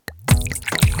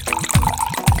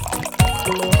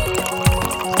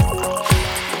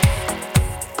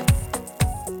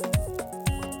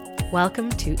Welcome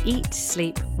to Eat,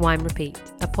 Sleep, Wine, Repeat,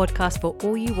 a podcast for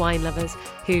all you wine lovers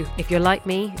who, if you're like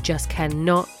me, just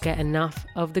cannot get enough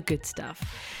of the good stuff.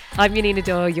 I'm Janina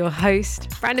Dore, your host,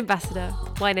 brand ambassador,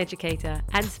 wine educator,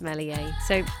 and sommelier.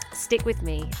 So stick with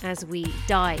me as we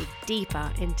dive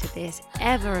deeper into this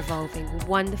ever-evolving,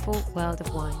 wonderful world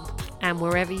of wine. And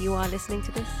wherever you are listening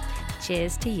to this,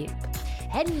 cheers to you.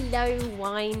 Hello,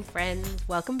 wine friends.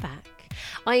 Welcome back.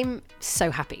 I'm so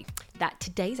happy that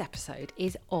today's episode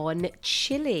is on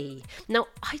Chile. Now,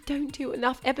 I don't do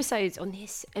enough episodes on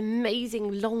this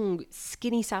amazing, long,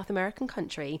 skinny South American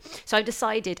country. So I've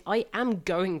decided I am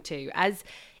going to, as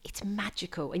it's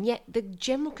magical. And yet the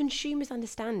general consumer's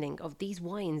understanding of these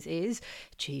wines is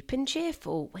cheap and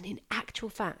cheerful, when in actual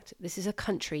fact, this is a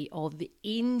country of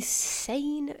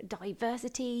insane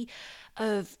diversity,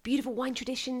 of beautiful wine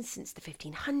traditions since the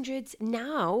 1500s,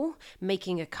 now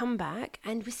making a comeback,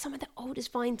 and with some of the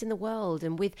oldest vines in the world,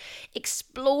 and with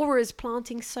explorers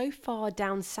planting so far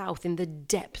down south in the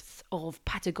depths of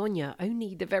Patagonia,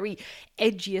 only the very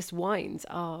edgiest wines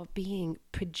are being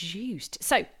produced.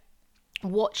 So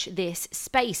watch this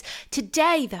space.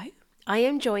 Today, though, I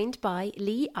am joined by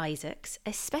Lee Isaacs,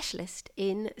 a specialist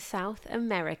in South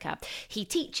America. He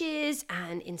teaches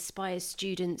and inspires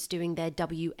students doing their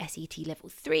WSET Level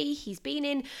 3. He's been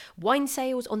in wine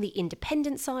sales on the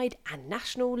independent side and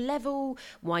national level,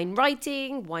 wine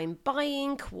writing, wine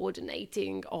buying,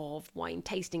 coordinating of wine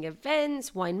tasting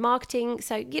events, wine marketing.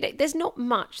 So, there's not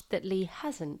much that Lee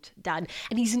hasn't done.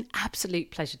 And he's an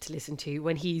absolute pleasure to listen to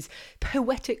when he's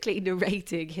poetically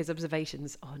narrating his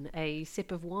observations on a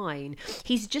sip of wine.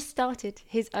 He's just started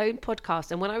his own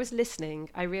podcast, and when I was listening,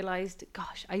 I realised,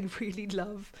 gosh, I really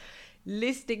love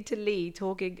listening to Lee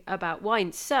talking about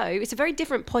wine. So it's a very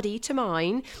different poddy to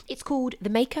mine. It's called The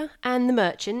Maker and the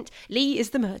Merchant. Lee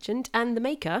is the merchant, and the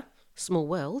maker, small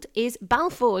world, is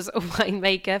Balfour's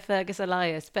winemaker, Fergus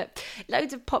Elias. But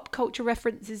loads of pop culture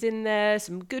references in there,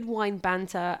 some good wine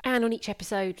banter. And on each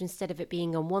episode, instead of it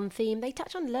being on one theme, they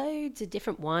touch on loads of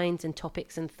different wines and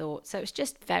topics and thoughts. So it's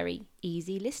just very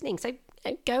easy listening. So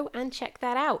go and check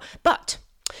that out. But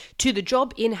to the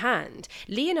job in hand,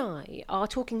 Lee and I are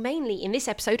talking mainly in this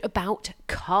episode about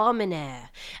Carmenere,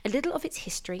 a little of its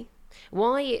history,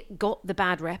 why it got the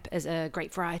bad rep as a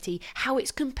great variety, how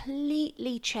it's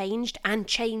completely changed and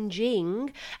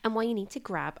changing, and why you need to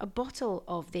grab a bottle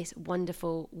of this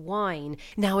wonderful wine.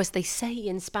 Now, as they say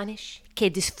in Spanish, que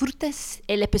disfrutes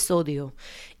el episodio.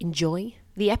 Enjoy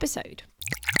the episode.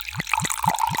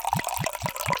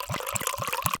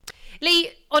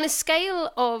 Lee, on a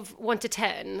scale of 1 to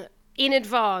 10, in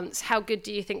advance, how good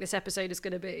do you think this episode is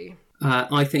going to be?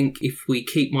 I think if we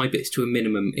keep my bits to a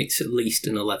minimum, it's at least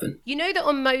an 11. You know that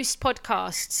on most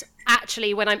podcasts,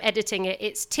 actually, when I'm editing it,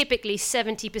 it's typically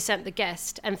 70% the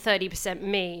guest and 30%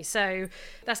 me. So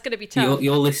that's going to be tough.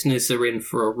 Your listeners are in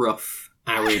for a rough,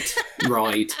 arid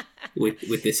ride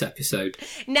with this episode.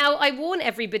 Now, I warn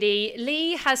everybody,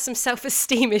 Lee has some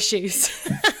self-esteem issues.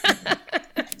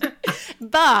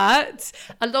 But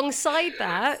alongside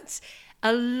that,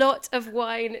 a lot of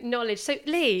wine knowledge. So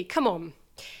Lee, come on.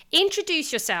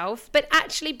 Introduce yourself, but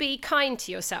actually be kind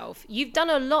to yourself. You've done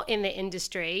a lot in the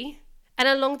industry, and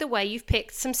along the way, you've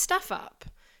picked some stuff up.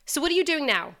 So what are you doing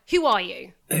now? Who are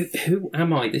you? Who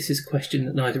am I? This is a question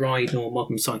that neither I nor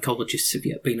modern psychologists have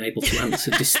yet been able to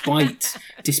answer,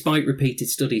 despite repeated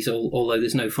studies, although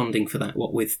there's no funding for that,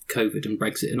 what with COVID and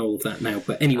Brexit and all of that now.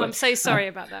 But anyway. I'm so sorry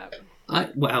about that.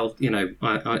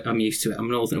 I'm used to it. I'm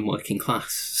northern and working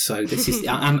class, so this is.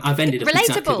 I've ended up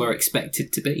exactly where I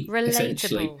expected to be.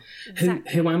 Essentially,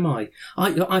 exactly. Who am I?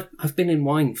 I've been in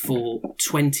wine for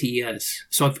 20 years,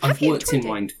 so I've worked in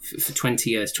wine for 20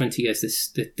 years. 20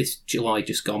 years this July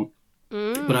just gone,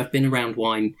 but I've been around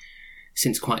wine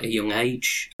since quite a young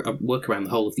age. I work around the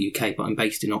whole of the UK, but I'm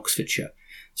based in Oxfordshire,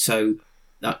 so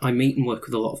I meet and work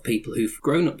with a lot of people who've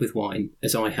grown up with wine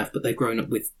as I have, but they've grown up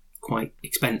with quite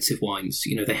expensive wines.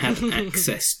 They had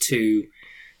access to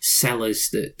cellars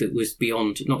that was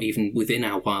beyond, not even within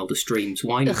our wildest dreams.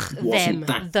 Wine wasn't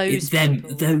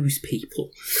those people.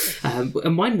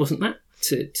 And wine wasn't that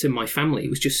to my family.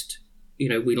 It was just,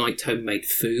 we liked homemade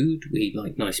food, we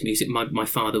liked nice music. My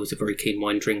father was a very keen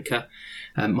wine drinker.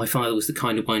 My father was the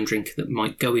kind of wine drinker that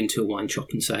might go into a wine shop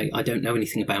and say, I don't know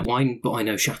anything about wine, but I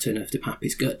know Chateauneuf du Pape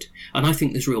is good. And I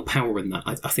think there's real power in that.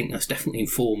 I think that's definitely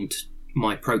informed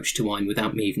my approach to wine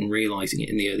without me even realising it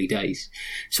in the early days.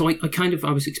 So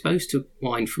I was exposed to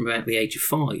wine from about the age of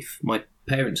 5. My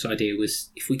parents' idea was,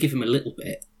 if we give him a little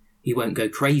bit, he won't go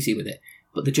crazy with it.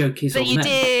 But the joke is that on you them.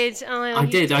 Did. Oh, I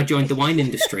did. I joined the wine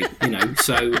industry,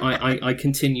 so I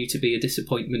continue to be a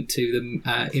disappointment to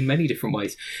them in many different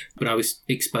ways. But I was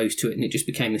exposed to it, and it just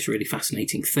became this really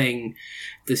fascinating thing.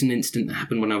 There's an incident that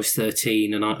happened when I was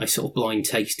 13, and I sort of blind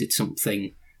tasted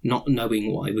something, not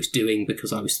knowing what I was doing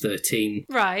because I was 13.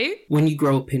 Right. When you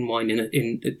grow up in wine,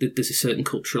 there's a certain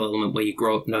cultural element where you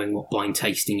grow up knowing what blind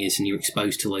tasting is, and you're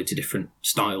exposed to loads of different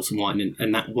styles of wine,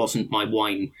 and that wasn't my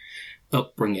wine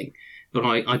upbringing. But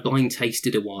I blind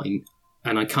tasted a wine,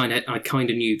 and I kind of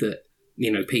knew that,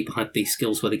 people had these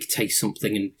skills where they could taste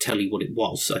something and tell you what it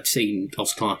was. I'd seen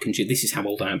Os Clarke and this is how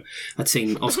old I am. I'd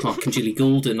seen Os Clarke and Gilly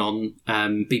Goulden on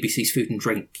BBC's Food and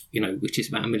Drink, which is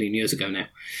about 1 million years ago now.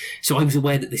 So I was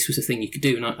aware that this was a thing you could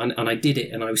do, and I did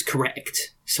it, and I was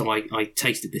correct. So I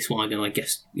tasted this wine, and I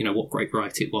guessed, what grape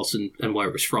variety it was and where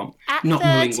it was from. At not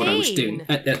 13? Knowing what I was doing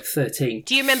at 13.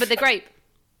 Do you remember the grape?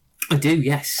 I do,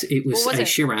 yes. It was a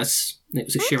Shiraz. It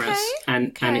was a Shiraz,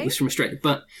 and it was from Australia.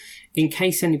 But in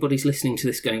case anybody's listening to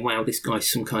this going, wow, this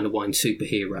guy's some kind of wine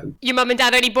superhero. Your mum and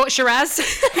dad only bought Shiraz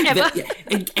ever?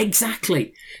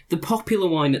 Exactly. The popular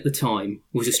wine at the time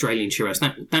was Australian Shiraz.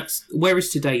 That's whereas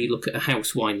today you look at a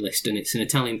house wine list and it's an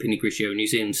Italian Pinot Grigio, a New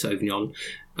Zealand Sauvignon,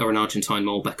 or an Argentine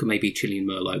Malbec, or maybe a Chilean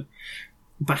Merlot.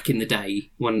 Back in the day,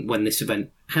 when this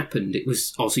event happened, it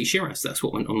was Aussie Shiraz. That's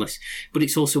what went on this. But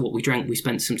it's also what we drank. We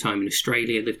spent some time in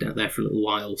Australia, lived out there for a little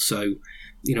while. So,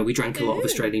 we drank a lot of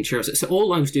Australian Shiraz. So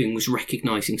all I was doing was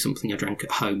recognising something I drank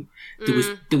at home.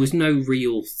 There was no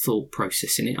real thought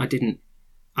process in it.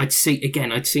 I'd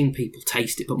seen people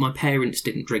taste it, but my parents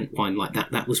didn't drink wine like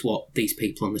that. That was what these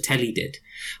people on the telly did.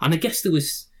 And I guess there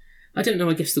was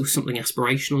something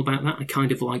aspirational about that. I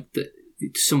kind of liked that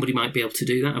somebody might be able to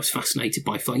do that. I was fascinated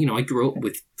by flavour. I grew up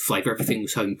with flavour. Everything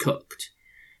was home cooked.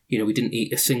 We didn't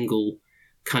eat a single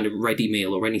kind of ready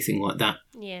meal or anything like that.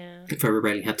 Yeah. Very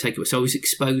rarely had takeaway. So I was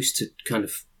exposed to kind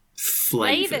of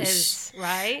flavours.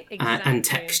 Right? Exactly. And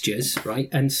textures, right?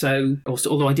 And so,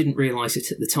 also, although I didn't realise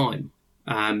it at the time,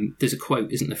 there's a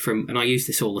quote, isn't there, from, and I use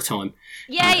this all the time.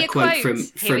 Yeah, your quote from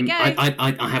Here we go.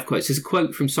 I have quotes. There's a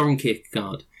quote from Soren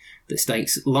Kierkegaard that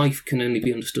states, life can only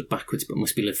be understood backwards but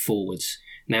must be lived forwards.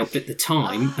 Now, at the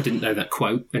time, I didn't know that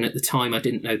quote, and at the time I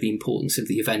didn't know the importance of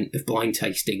the event of blind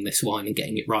tasting this wine and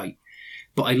getting it right.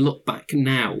 But I look back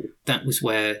now, that was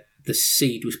where the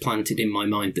seed was planted in my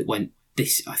mind that went,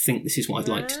 I think this is what I'd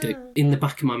like to do. In the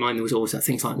back of my mind, there was always that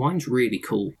thing, it's like, wine's really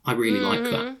cool. I really like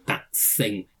that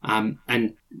thing. And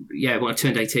yeah, when I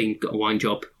turned 18, got a wine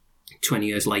job. 20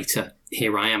 years later,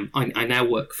 here I am. I now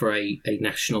work for a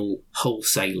national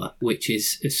wholesaler, which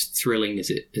is as thrilling as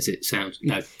it sounds.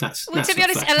 No, that's to be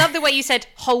honest, fair. I love the way you said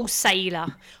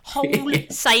wholesaler.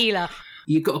 Wholesaler.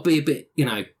 You've got to be a bit,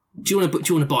 do you want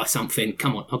to buy something?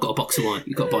 Come on, I've got a box of wine.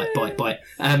 You've got to buy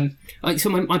it. So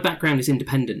my background is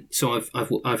independent. So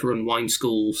I've run wine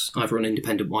schools. I've run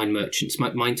independent wine merchants.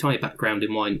 My entire background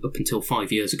in wine up until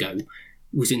 5 years ago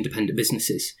was independent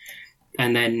businesses.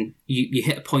 And then you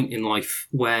hit a point in life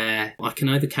where I can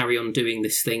either carry on doing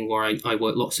this thing where I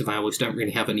work lots of hours, don't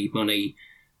really have any money,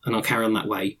 and I'll carry on that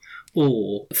way,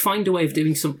 or find a way of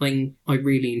doing something I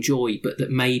really enjoy, but that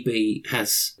maybe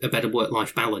has a better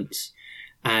work-life balance.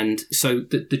 And so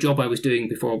the job I was doing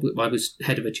before, I was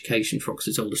head of education for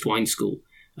Oxford's oldest wine school,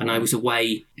 and I was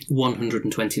away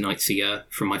 120 nights a year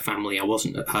from my family. I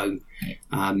wasn't at home.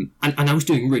 And I was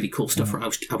doing really cool stuff.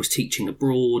 I was teaching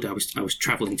abroad. I was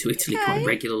travelling to Italy quite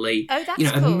regularly. Oh,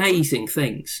 that's cool. Amazing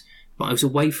things. But I was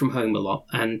away from home a lot.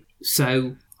 And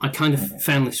so I kind of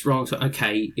found this wrong. So,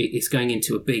 okay, it's going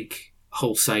into a big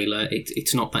wholesaler.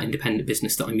 It's not that independent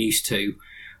business that I'm used to.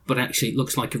 But actually, it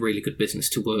looks like a really good business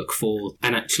to work for.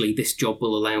 And actually, this job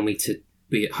will allow me to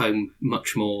be at home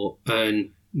much more,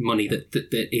 earn money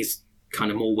that is kind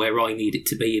of more where I need it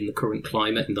to be in the current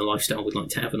climate and the lifestyle we'd like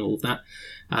to have and all of that.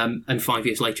 And 5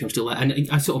 years later, I'm still there. And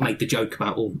I sort of made the joke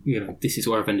about, this is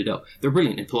where I've ended up. They're a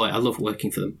brilliant employer. I love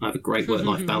working for them. I have a great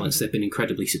work-life balance. They've been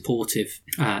incredibly supportive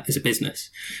as a business.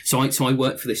 So I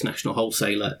work for this national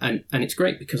wholesaler, and it's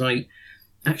great because I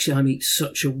meet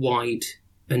such a wide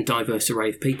and diverse array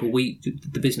of people.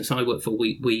 The business I work for,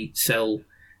 we sell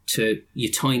to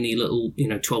your tiny little,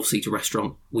 12-seater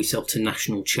restaurant. We sell to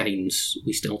national chains.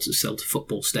 We sell to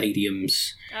football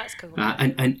stadiums. That's cool.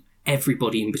 And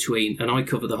everybody in between. And I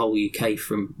cover the whole UK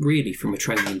from a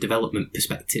training and development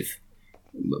perspective.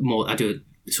 I do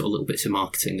sort of little bits of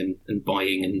marketing and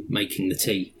buying and making the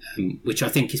tea, which I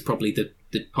think is probably the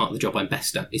part of the job I'm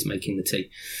best at, is making the tea.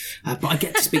 But I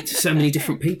get to speak to so many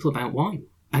different people about wine.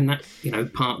 And that,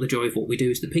 part of the joy of what we do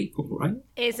is the people, right?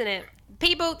 Isn't it?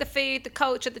 People, the food, the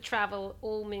culture, the travel,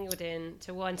 all mingled in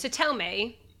to one. So tell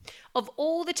me, of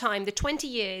all the time, the 20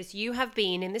 years you have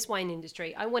been in this wine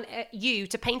industry, I want you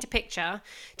to paint a picture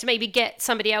to maybe get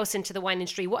somebody else into the wine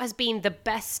industry. What has been the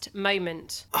best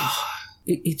moment?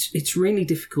 It's really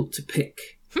difficult to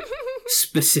pick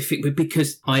specific,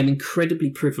 because I am incredibly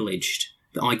privileged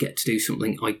that I get to do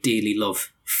something I dearly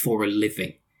love for a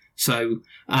living. So,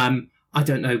 I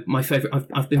don't know, my favourite,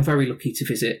 I've been very lucky to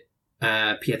visit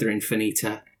Piedra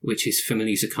Infinita, which is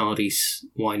Famiglia Zaccardi's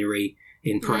winery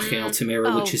in Paraje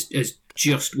Altamira, which has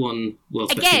just won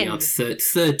World's Best Vineyard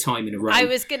third time in a row. I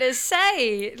was going to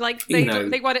say, like,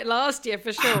 they won it last year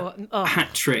for sure.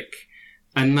 Hat trick.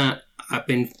 And that, I've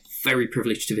been very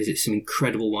privileged to visit some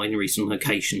incredible wineries and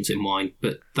locations in wine,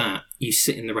 but that, you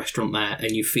sit in the restaurant there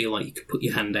and you feel like you could put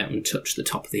your hand out and touch the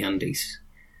top of the Andes.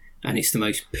 And it's the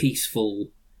most peaceful,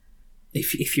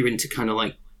 if you're into kind of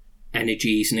like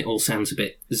energies, and it all sounds a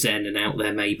bit zen and out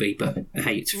there maybe, but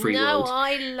hey, it's a free world. No,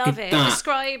 I love it.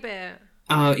 Describe it.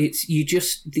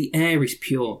 The air is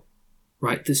pure,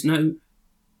 right? There's no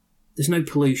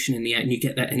pollution in the air, and you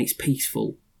get that, and it's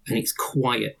peaceful and it's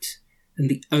quiet, and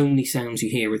the only sounds you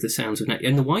hear are the sounds of nature.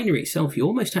 And the winery itself, you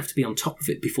almost have to be on top of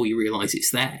it before you realise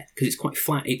it's there, because it's quite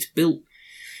flat.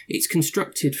 It's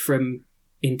constructed from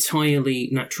entirely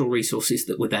natural resources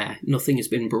that were there. Nothing has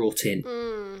been brought in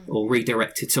or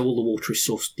redirected, so all the water is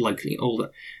sourced locally.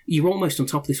 You're almost on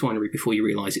top of this winery before you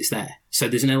realise it's there. So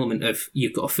there's an element of,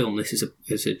 you've got to film this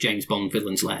as a James Bond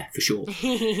villain's lair, for sure.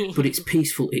 But it's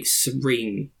peaceful, it's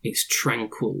serene, it's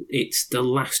tranquil, it's the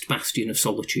last bastion of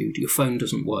solitude. Your phone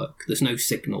doesn't work, there's no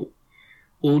signal.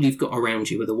 All you've got around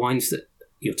you are the wines that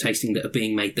you're tasting that are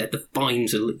being made there. The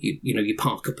vines are, you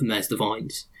park up and there's the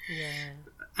vines. Yeah.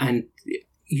 And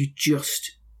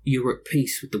you're at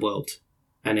peace with the world.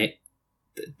 And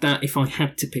that, if I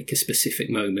had to pick a specific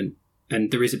moment,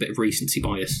 and there is a bit of recency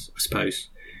bias, I suppose.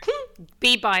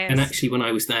 Be biased. And actually, when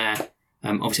I was there,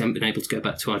 obviously I haven't been able to go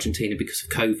back to Argentina because of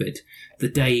COVID. The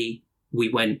day we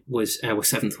went was our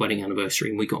 7th wedding anniversary,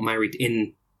 and we got married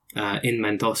in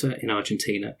Mendoza, in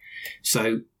Argentina.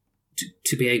 So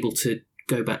to be able to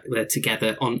go back there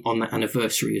together on that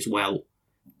anniversary as well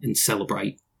and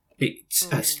celebrate,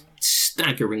 it's a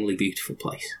staggeringly beautiful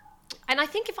place. And I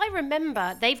think if I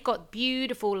remember, they've got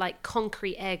beautiful, like,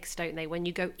 concrete eggs, don't they, when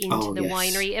you go into the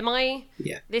winery?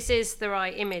 Yeah. This is the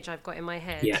right image I've got in my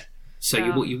head. Yeah. So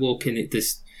you walk in,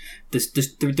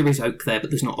 there is oak there, but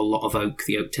there's not a lot of oak.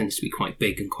 The oak tends to be quite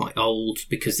big and quite old,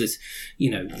 because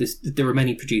there are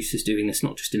many producers doing this,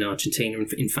 not just in Argentina,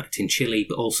 in fact in Chile,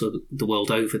 but also the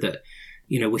world over, that,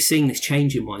 we're seeing this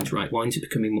change in wines, right? Wines are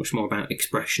becoming much more about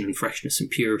expression and freshness and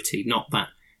purity, not that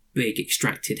big,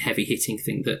 extracted, heavy-hitting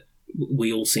thing that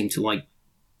we all seem to like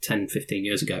 10, 15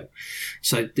 years ago.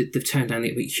 So they've turned down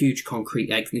the huge concrete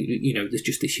egg. There's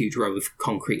just this huge row of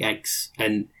concrete eggs.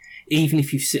 And even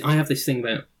if I have this thing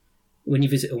about when you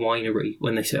visit a winery,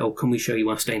 when they say, "Oh, can we show you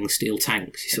our stainless steel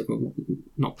tanks?" You say, well,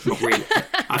 not really.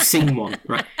 I've seen one,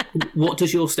 right? What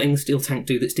does your stainless steel tank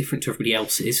do that's different to everybody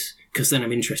else's? Because then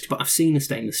I'm interested. But I've seen a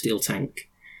stainless steel tank.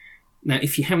 Now,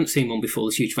 if you haven't seen one before,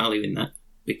 there's huge value in that,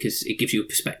 because it gives you a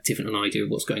perspective and an idea of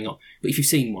what's going on. But if you've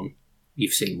seen one,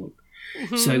 you've seen one.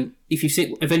 Mm-hmm. So if you've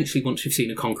seen, eventually, once you've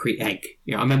seen a concrete egg,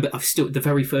 I remember the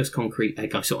very first concrete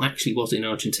egg I saw actually was in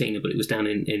Argentina, but it was down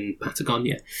in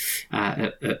Patagonia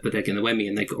at Bodega Noemi,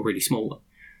 and they got a really small one.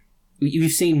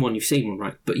 You've seen one,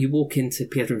 right? But you walk into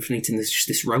Piedra Infinita and there's just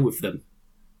this row of them,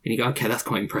 and you go, okay, that's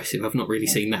quite impressive. I've not really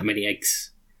seen that many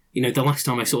eggs. The last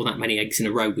time I saw that many eggs in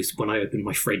a row was when I opened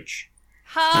my fridge.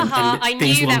 I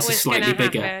knew that was going to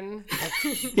happen.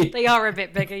 They are a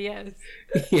bit bigger, yes.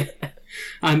 Yeah.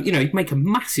 You'd make a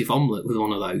massive omelette with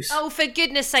one of those. Oh, for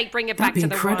goodness sake, bring it back to the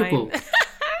incredible. wine.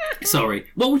 Sorry.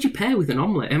 What would you pair with an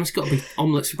omelette? It's got to be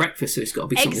omelettes for breakfast, so it's got to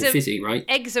be something fizzy, right?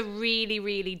 Eggs are really,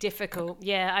 really difficult.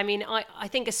 Yeah, I mean, I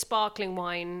think a sparkling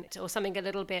wine or something a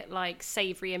little bit like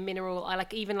savoury and mineral. I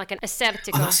like even like an Acertico.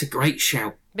 Oh, that's a great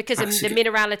shout. Because of the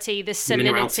minerality, the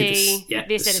salinity,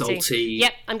 the acidity. Salty.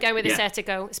 Yep, I'm going with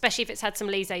Acertico, especially if it's had some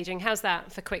lees aging. How's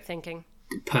that for quick thinking?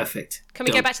 Perfect. Can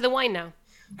we go back to the wine now?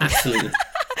 Absolutely.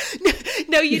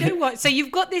 No, you know what? So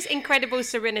you've got this incredible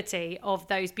serenity of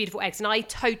those beautiful eggs, and I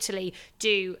totally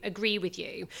do agree with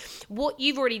you. What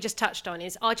you've already just touched on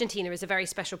is Argentina is a very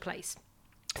special place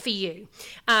for you.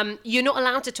 You're not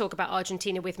allowed to talk about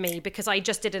Argentina with me because I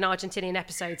just did an Argentinian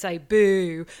episode, so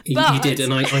boo. But... You did,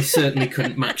 and I certainly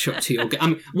couldn't match up to your...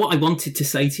 what I wanted to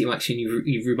say to you, actually, and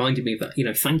you reminded me of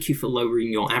that, thank you for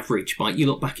lowering your average by... You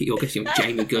look back at your guest,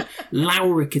 Jamie Good,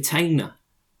 Laura Catena.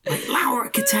 Laura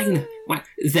Catena. Wow.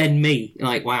 Then me.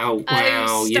 Wow,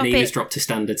 Yanina's dropped to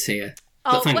standards here.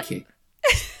 But thank you.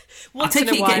 I take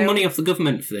it you're getting money off the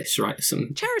government for this, right?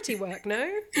 Some charity work, no?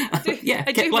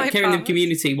 I do like caring the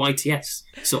community, YTS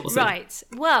sort of thing. Right.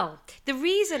 Well, the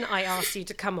reason I asked you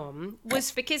to come on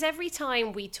was because every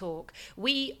time we talk,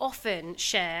 we often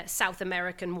share South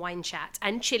American wine chat,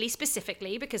 and Chile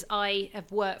specifically, because I have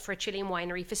worked for a Chilean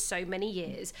winery for so many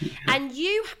years, and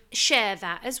you share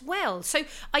that as well. So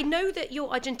I know that your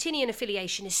Argentinian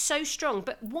affiliation is so strong,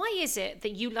 but why is it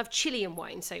that you love Chilean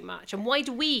wine so much, and why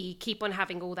do we keep on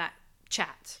having all that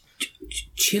chat?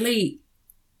 Chile,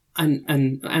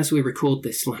 and as we record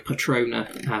this, La Patrona,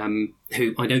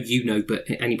 who I know you know, but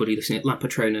anybody listening, La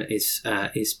Patrona is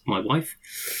my wife.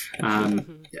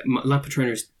 La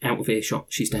Patrona is out of earshot.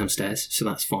 She's downstairs, so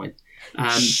that's fine.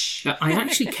 I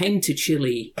actually came to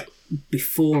Chile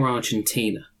before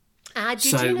Argentina. Did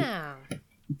you now?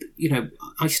 You know,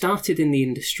 I started in the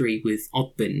industry with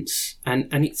odd bins, and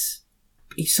it's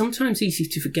sometimes easy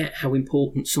to forget how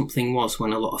important something was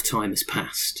when a lot of time has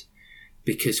passed,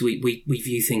 because we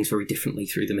view things very differently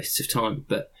through the mists of time.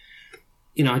 But,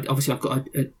 you know, obviously I've got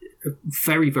a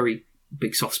very, very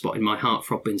big soft spot in my heart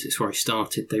for odd bins. It's where I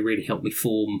started. They really helped me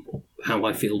form how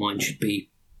I feel wine should be,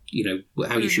 you know,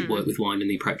 how you should work with wine and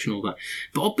the approach and all that.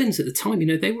 But odd bins at the time, you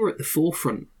know, they were at the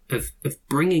forefront of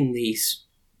bringing these,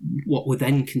 what were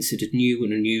then considered new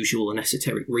and unusual and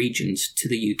esoteric regions to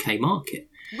the UK market.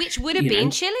 Which would have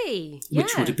been Chile. Yeah.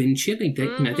 Which would have been Chile. They,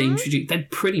 you know,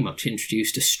 they'd pretty much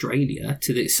introduced Australia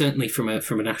to the, certainly from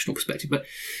a national perspective. But,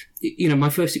 you know, my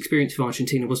first experience of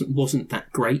Argentina wasn't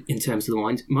that great in terms of the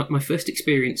wines. My first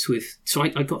experience with, so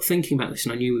I got thinking about this,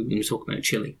 and I knew we were going to talk about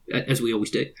Chile, as we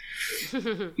always do.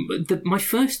 But the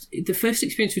first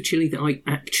experience with Chile that I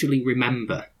actually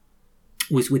remember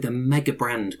was with a mega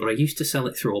brand, but I used to sell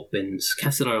it through odd bins,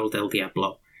 Casa del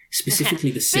Diablo.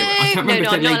 Specifically the syrup. I can't remember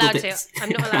if they labelled it. I'm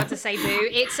not allowed to say boo.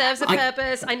 It serves a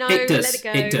purpose. I know. It does. Let it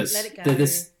go. It does. Let it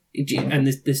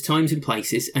go. There's times and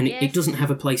places, and it doesn't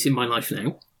have a place in my life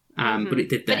now, but it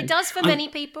did then. But it does for many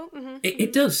people.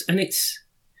 It does, and it's.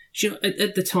 You know,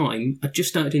 at the time, I just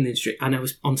started in the industry, and I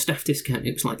was on staff discount.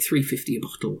 It was like $3.50 a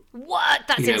bottle. What?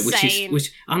 That's insane.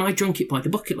 And I drank it by the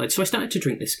bucket load. So I started to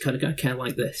drink this kind of okay,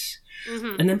 like this,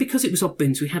 and then because it was odd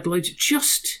bins, we had loads of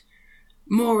just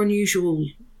more unusual.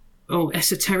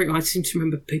 Esoteric. I seem to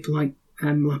remember people like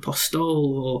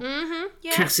L'Apostol or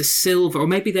Casa Silva, or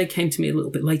maybe they came to me a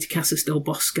little bit later, Casas del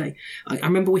Bosque. I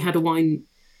remember we had a wine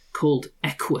called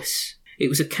Equus. It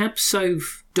was a Cab Sauv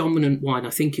dominant wine.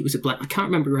 I think it was a black. I can't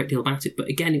remember a great deal about it, but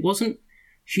again, it wasn't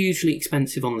hugely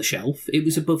expensive on the shelf. It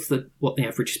was above what the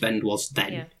average spend was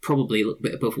then, probably a little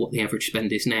bit above what the average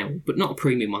spend is now, but not a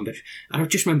premium wine. But I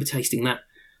just remember tasting that.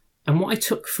 And what I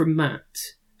took from that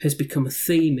has become a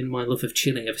theme in my love of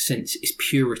Chile ever since, is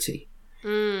purity.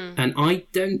 And I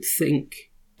don't think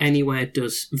anywhere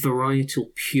does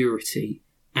varietal purity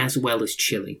as well as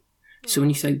Chile. So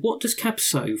when you say, what does Cab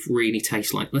Sauv really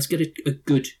taste like? Let's get a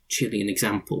good Chilean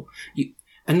example.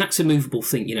 And that's a movable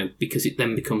thing, you know, because it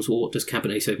then becomes, well, what does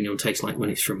Cabernet Sauvignon taste like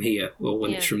when it's from here or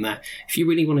when it's from there? If you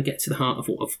really want to get to the heart of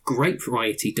what a great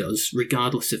variety does,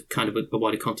 regardless of kind of a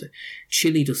wider context,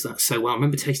 Chile does that so well. I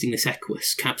remember tasting this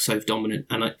Equus, Cab Sauv dominant,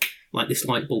 and like this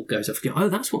light bulb goes off. I go, oh,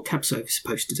 that's what Cab Sauv is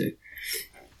supposed to do.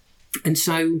 And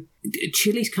so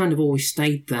Chile's kind of always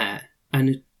stayed there.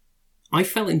 And I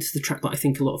fell into the trap that I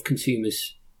think a lot of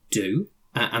consumers do.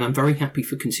 And I'm very happy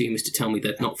for consumers to tell me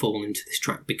they've not fallen into this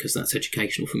trap, because that's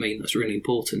educational for me and that's really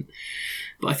important.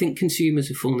 But I think consumers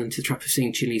have fallen into the trap of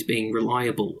seeing Chile as being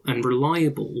reliable. And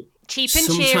reliable... Cheap and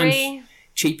cheery.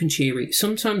 Cheap and cheery.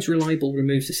 Sometimes reliable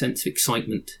removes a sense of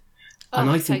excitement. And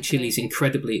I think Chile's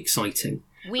incredibly exciting.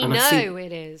 We know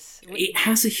it is. It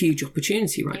has a huge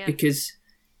opportunity, right? Yeah. Because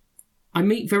I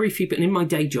meet very few people. And in my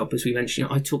day job, as we mentioned,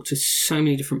 I talk to so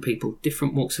many different people,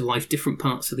 different walks of life, different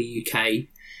parts of the UK.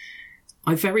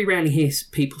 I very rarely hear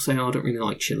people say, oh, I don't really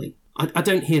like Chile. I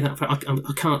don't hear that.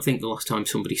 I can't think the last time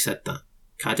somebody said that.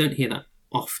 I don't hear that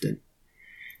often.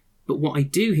 But what I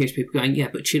do hear is people going, yeah,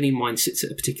 but Chilean wine sits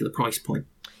at a particular price point.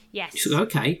 Yes. So,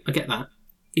 okay, I get that.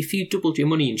 If you doubled your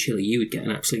money in Chile, you would get an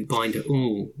absolute binder.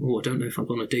 Oh, I don't know if I'm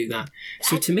going to do that.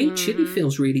 So to me, Chile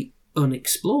feels really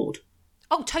unexplored.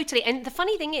 Oh, totally. And the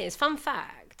funny thing is, fun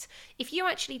fact, if you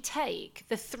actually take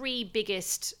the three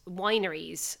biggest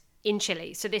wineries in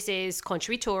Chile. So this is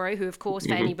Concha y Toro, who, of course,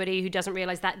 for anybody who doesn't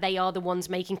realise that, they are the ones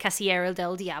making Casillero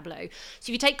del Diablo. So if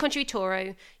you take Concha y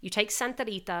Toro, you take Santa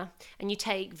Rita, and you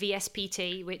take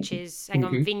VSPT, which is,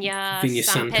 Viña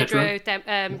San Pedro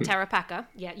Tarapacá.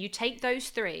 Yeah, you take those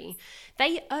three.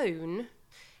 They own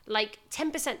like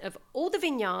 10% of all the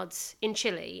vineyards in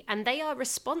Chile, and they are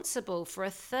responsible for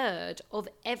 1/3 of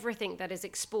everything that is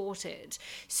exported.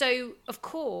 So, of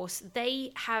course,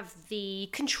 they have the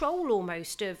control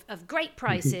almost of grape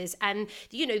prices, and,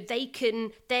 you know,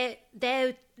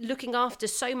 they're looking after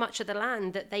so much of the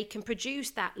land that they can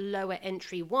produce that lower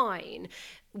entry wine,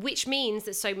 which means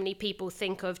that so many people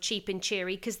think of Cheap and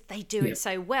Cheery because they do it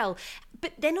so well.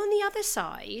 But then on the other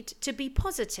side, to be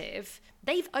positive,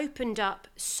 they've opened up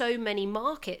so many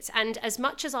markets. And as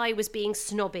much as I was being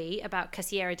snobby about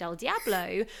Casillero del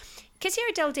Diablo,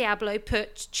 Casillero del Diablo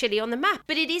put Chile on the map.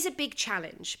 But it is a big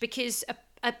challenge because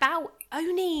about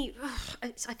only,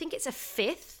 I think it's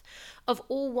 1/5 of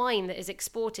all wine that is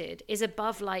exported is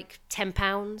above like £10,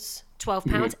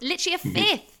 £12, literally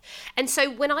 1/5. And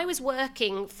so when I was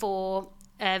working for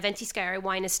Ventisquero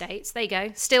Wine Estates, there you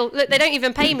go. Still, look, they don't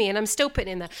even pay me, and I'm still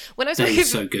putting in there. When I was working,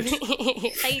 so good.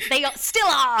 they still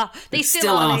are. They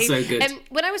still are so good.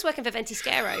 When I was working for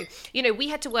Ventisquero, you know, we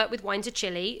had to work with Wines of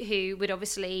Chile, who would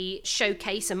obviously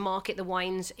showcase and market the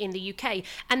wines in the UK.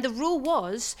 And the rule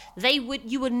was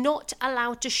you were not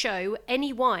allowed to show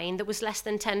any wine that was less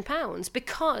than £10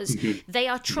 because they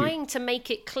are trying to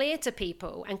make it clear to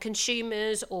people and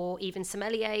consumers or even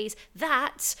sommeliers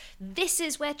that this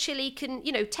is where Chile can,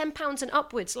 you know, £10 and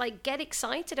upwards, like, get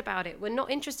excited about it. We're not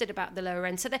interested about the lower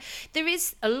end. So there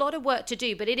is a lot of work to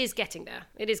do, but it is getting there.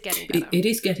 It is getting better. It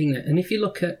is getting there. And if you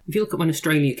look at when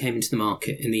Australia came into the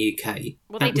market in the UK,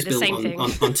 well, they did the same thing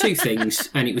on two things,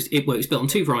 and it was built on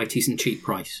two varieties and cheap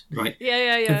price, right?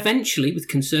 Yeah. Eventually, with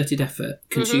concerted effort,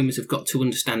 consumers have got to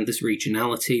understand there's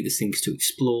regionality, there's things to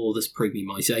explore, there's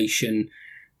premiumisation.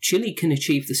 Chile can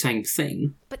achieve the same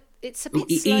thing, but it's a bit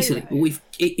slow, easily.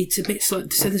 It's a bit slow.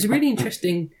 So there's a really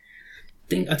interesting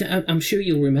thing. I'm sure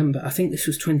you'll remember. I think this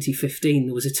was 2015.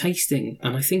 There was a tasting,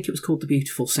 and I think it was called the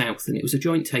Beautiful South, and it was a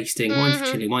joint tasting: wines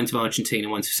of Chile, wines of Argentina,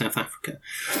 wines of South Africa.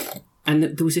 And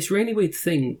there was this really weird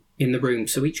thing in the room.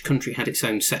 So each country had its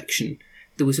own section.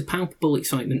 There was a palpable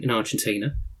excitement in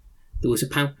Argentina. There was a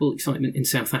palpable excitement in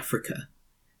South Africa,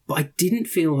 but I didn't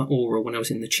feel that aura when I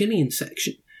was in the Chilean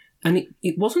section. And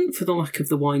it wasn't for the lack of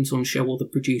the wines on show or the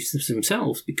producers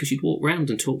themselves, because you'd walk around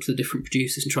and talk to the different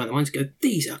producers and try the wines and go,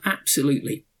 these are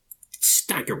absolutely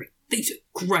staggering. These are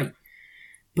great.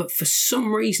 But for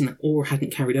some reason, that aura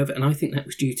hadn't carried over. And I think that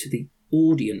was due to the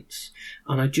audience.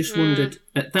 And I just wondered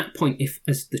at that point if,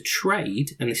 as the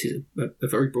trade, and this is a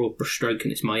very broad brushstroke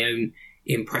and it's my own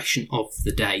impression of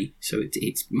the day, so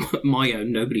it's my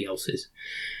own, nobody else's.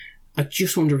 I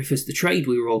just wonder if as the trade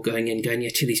we were all going, yeah,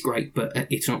 Chile's great, but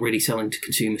it's not really selling to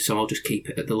consumers, so I'll just keep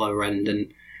it at the lower end,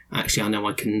 and actually I know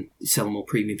I can sell more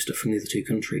premium stuff from the other two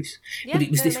countries. Yeah, but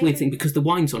it was this weird thing, because the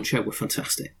wines on show were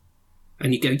fantastic.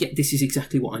 And you go, yeah, this is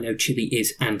exactly what I know Chile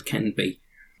is and can be.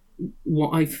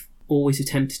 What I've always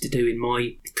attempted to do in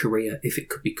my career, if it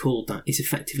could be called that, is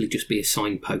effectively just be a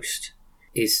signpost.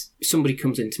 Is somebody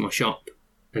comes into my shop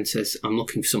and says, I'm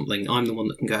looking for something, I'm the one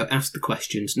that can go ask the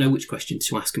questions, know which questions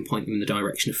to ask, and point them in the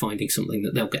direction of finding something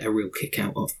that they'll get a real kick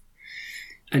out of.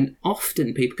 And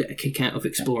often people get a kick out of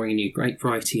exploring a new grape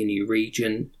variety, a new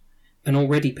region, and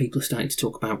already people are starting to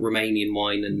talk about Romanian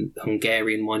wine and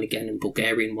Hungarian wine again and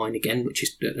Bulgarian wine again, which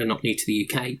are not new to the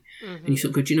UK. And you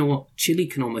sort of go, do you know what? Chile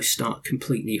can almost start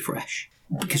completely afresh.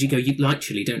 Because you go, you like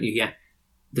Chile, don't you? Yeah.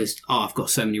 I've got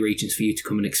so many regions for you to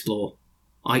come and explore.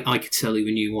 I could sell you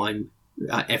a new wine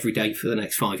every day for the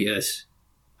next 5 years,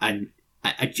 and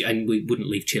we wouldn't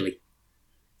leave Chile.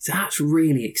 So that's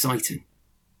really exciting.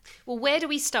 Well, where do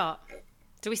we start?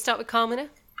 Do we start with Carmenère?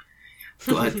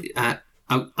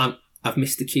 I've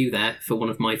missed the cue there for one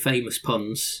of my famous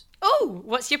puns. Oh,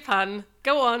 what's your pun?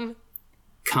 Go on.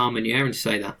 Carmenère, and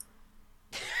say that.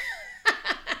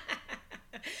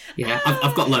 Yeah,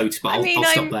 I've got loads, but I'll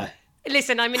stop there.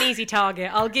 Listen, I'm an easy target.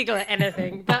 I'll giggle at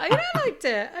anything. But I liked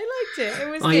it. It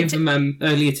was good.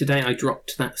 Earlier today, I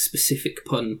dropped that specific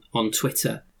pun on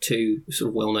Twitter to sort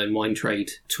of well-known wine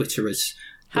trade Twitterers.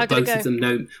 How did it go?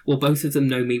 Both of them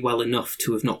know me well enough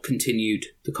to have not continued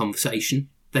the conversation.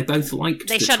 They both liked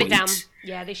the shut tweet, it down.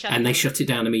 Yeah, they shut it down. And they shut it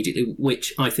down immediately,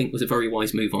 which I think was a very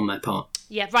wise move on their part.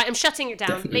 Yeah, right, I'm shutting it down.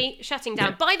 Definitely. Shutting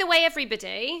down. Yeah. By the way,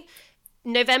 everybody,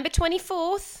 November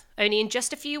 24th, only in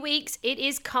just a few weeks, it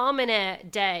is Carmenère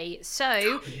Day.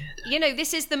 So, you know,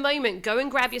 this is the moment. Go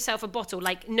and grab yourself a bottle.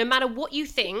 Like, no matter what you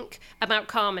think about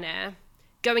Carmenère,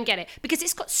 go and get it. Because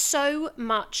it's got so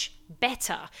much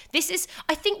better.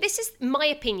 I think this is my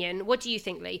opinion. What do you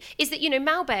think, Lee? Is that,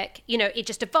 Malbec, it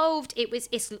just evolved.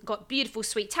 It's got beautiful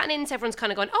sweet tannins. Everyone's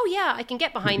kind of gone, oh yeah, I can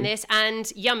get behind this,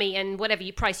 and yummy, and whatever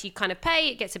price you kind of pay,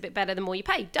 it gets a bit better the more you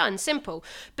pay. Done, simple.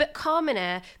 But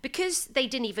Carmenere, because they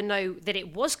didn't even know that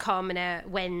it was Carmenere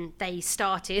when they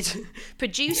started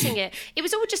producing it, it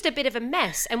was all just a bit of a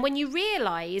mess. And when you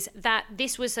realise that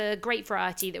this was a grape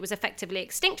variety that was effectively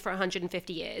extinct for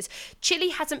 150 years, Chile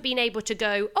hasn't been able to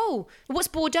go, oh, what's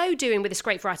Bordeaux doing with this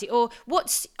grape variety? Or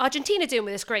what's Argentina doing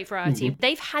with this grape variety?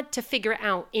 They've had to figure it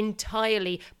out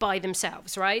entirely by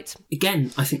themselves, right?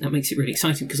 Again, I think that makes it really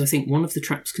exciting, because I think one of the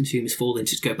traps consumers fall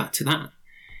into, to go back to that,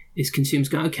 is consumers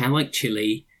go, okay, I like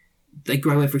Chile. They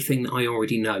grow everything that I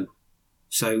already know.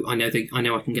 So I know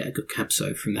I can get a good Cab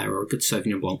Sauv from there, or a good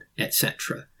Sauvignon Blanc,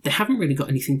 etc. They haven't really got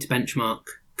anything to benchmark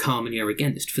Carmenere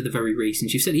against, for the very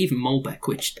reasons you said. Even Malbec,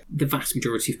 which the vast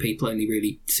majority of people only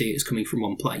really see it as coming from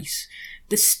one place,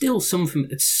 there's still some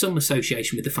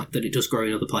association with the fact that it does grow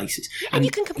in other places. And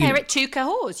you can compare it to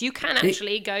Cahors. You can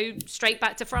actually go straight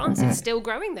back to France. It's still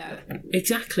growing there.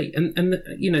 Exactly. And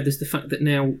there's the fact that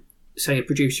now, say, a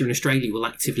producer in Australia will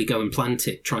actively go and plant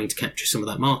it, trying to capture some of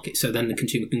that market. So then the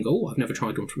consumer can go, oh, I've never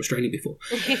tried one from Australia before.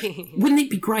 Wouldn't it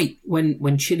be great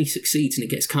when Chile succeeds and it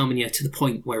gets Carmenere to the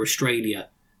point where Australia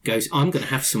goes, I'm going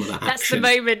to have some of that That's action.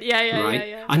 That's the moment, right?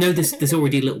 Yeah. I know there's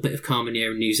already a little bit of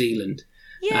Carmenere in New Zealand.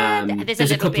 Yeah, there's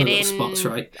a couple of little spots,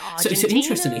 right? So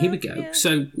interestingly, here we go. Yeah.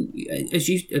 So, as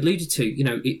you alluded to,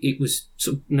 it was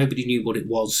sort of, nobody knew what it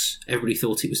was. Everybody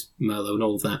thought it was Merlot and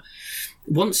all of that.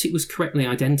 Once it was correctly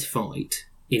identified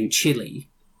in Chile,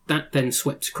 that then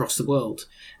swept across the world.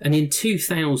 And in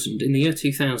the year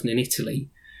 2000 in Italy,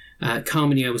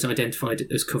 Carmenere was identified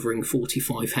as covering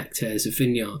 45 hectares of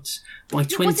vineyards. By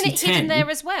 2010, wasn't it hidden there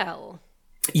as well?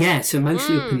 Yeah, so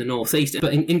mostly up in the northeast.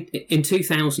 But in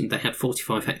 2000, they had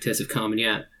 45 hectares of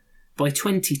Carmenere. By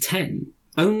 2010,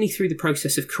 only through the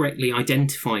process of correctly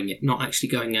identifying it, not actually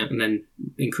going out and then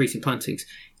increasing plantings,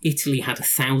 Italy had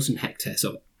 1,000 hectares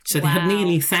of it. So they had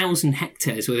nearly 1,000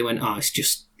 hectares where they went, it's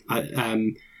just...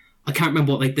 I can't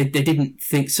remember what they didn't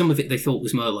think. Some of it they thought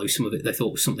was Merlot, some of it they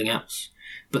thought was something else.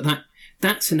 But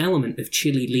that's an element of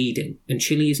Chile leading, and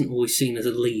Chile isn't always seen as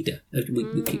a leader.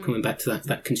 We keep coming back to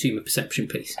that consumer perception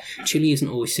piece. Chile isn't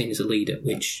always seen as a leader,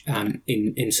 which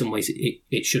in some ways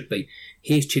it should be.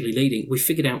 Here's Chile leading. We've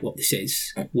figured out what this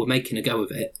is. We're making a go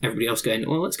of it. Everybody else going,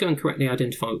 well, let's go and correctly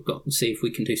identify what we've got and see if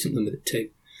we can do something with it too.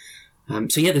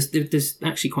 So yeah, there's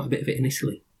actually quite a bit of it in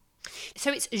Italy.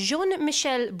 So it's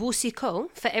Jean-Michel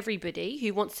Boucicaut, for everybody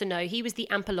who wants to know. He was the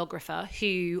ampelographer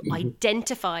who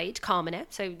identified Carmenere.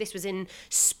 So this was in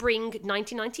spring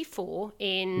 1994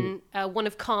 in one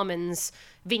of Carmen's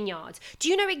vineyards. Do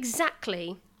you know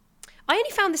exactly... I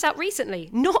only found this out recently,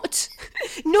 not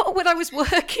when I was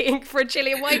working for a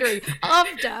Chilean winery,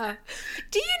 after.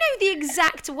 Do you know the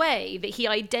exact way that he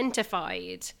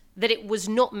identified that it was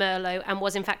not Merlot and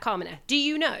was in fact Carmenere? Do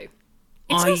you know?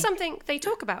 It's not something they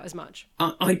talk about as much.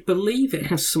 I believe it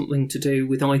has something to do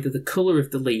with either the colour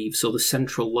of the leaves or the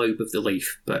central lobe of the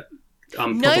leaf, but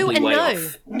I'm probably way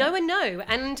off. No and no.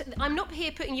 And I'm not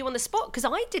here putting you on the spot because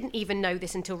I didn't even know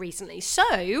this until recently.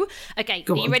 So, okay,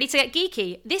 are you ready to get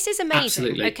geeky? This is amazing.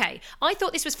 Absolutely. Okay, I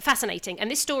thought this was fascinating and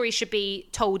this story should be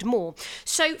told more.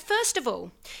 So, first of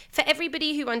all, for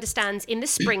everybody who understands, in the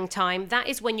springtime, that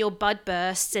is when your bud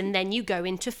bursts and then you go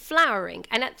into flowering.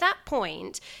 And at that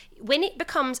point... when it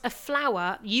becomes a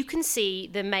flower, you can see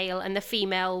the male and the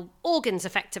female organs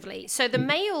effectively. So the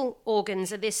male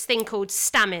organs are this thing called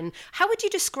stamen. How would you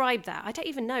describe that? I don't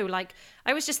even know. I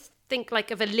always just think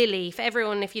of a lily. For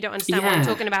everyone, if you don't understand what I'm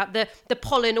talking about, the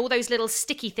pollen, all those little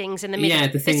sticky things in the middle. Yeah,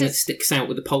 the thing that sticks out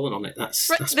with the pollen on it. That's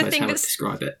I suppose how I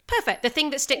describe it. Perfect. The thing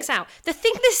that sticks out. The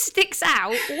thing that sticks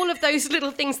out, all of those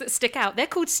little things that stick out, they're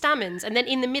called stamens. And then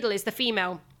in the middle is the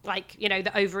female,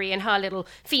 the ovary and her little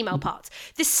female parts.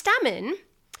 The stamen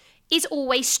is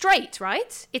always straight,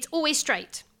 right? It's always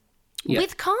straight. Yep.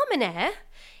 With Carmenere,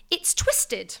 it's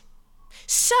twisted.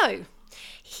 So...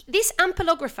 this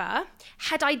ampelographer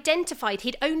had identified,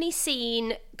 he'd only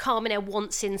seen Carmenere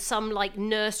once in some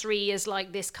nursery as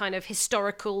this kind of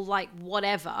historical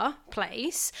whatever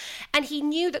place, and he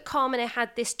knew that Carmenere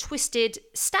had this twisted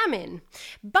stamen.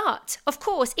 But of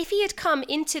course, if he had come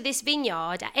into this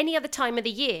vineyard at any other time of the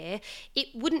year, it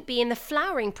wouldn't be in the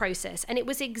flowering process. And it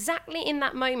was exactly in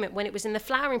that moment when it was in the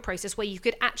flowering process where you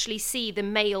could actually see the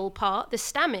male part, the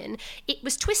stamen, it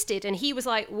was twisted. And he was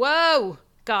like, whoa,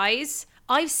 guys,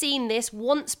 I've seen this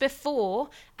once before,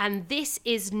 and this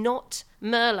is not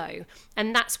Merlot.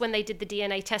 And that's when they did the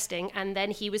DNA testing, and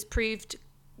then he was proved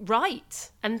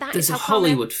right. And that There's is how a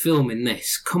Hollywood film in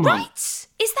this. Come on. Right.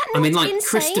 Is that not insane?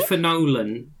 Christopher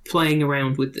Nolan playing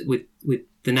around with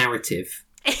the narrative.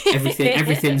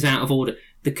 Everything's out of order.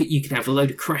 You could have a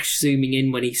load of crash zooming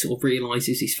in when he sort of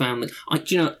realises he's found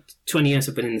that. 20 years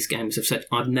I've been in this game, as I've said,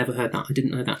 I've never heard that. I didn't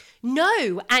know that.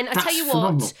 No, and I tell you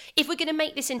phenomenal. what, if we're going to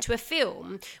make this into a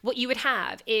film, what you would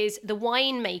have is the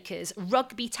winemakers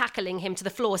rugby tackling him to the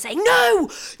floor, saying, no,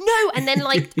 and then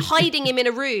hiding him in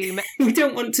a room. We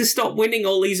don't want to stop winning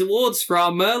all these awards for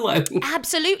our Merlot.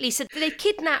 Absolutely. So they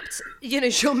kidnapped,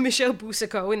 Jean-Michel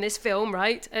Boussicot in this film,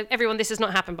 right? Everyone, this has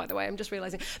not happened, by the way, I'm just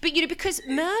realising. But, because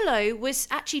Merlot was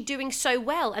actually doing so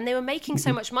well and they were making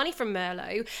so much money from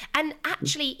Merlot, and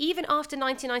actually, even after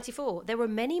 1994, there were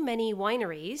many, many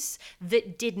wineries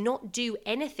that did not do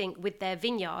anything with their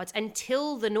vineyards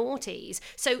until the noughties.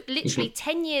 So literally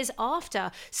 10 years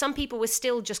after, some people were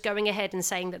still just going ahead and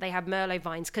saying that they have Merlot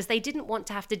vines because they didn't want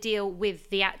to have to deal with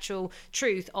the actual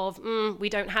truth of, we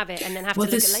don't have it, and then have to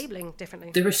look at labelling differently.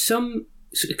 There are some...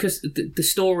 Because the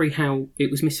story, how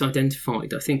it was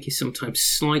misidentified, I think is sometimes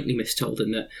slightly mistold,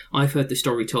 in that I've heard the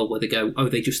story told where they go,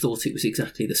 they just thought it was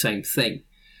exactly the same thing.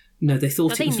 No, they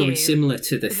thought it was very similar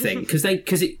to the thing because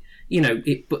it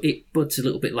buds a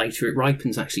little bit later. It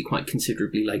ripens actually quite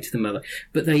considerably later than Merlot,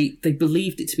 but they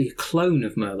believed it to be a clone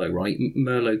of Merlot, right?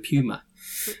 Merlot Puma.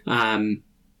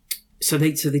 So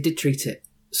they did treat it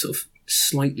sort of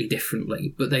slightly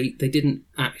differently, but they didn't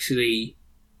actually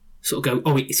sort of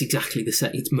go, it's exactly the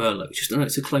same. It's Merlot. It's just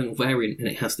it's a clonal variant and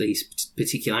it has these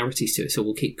particularities to it. So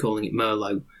we'll keep calling it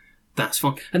Merlot. That's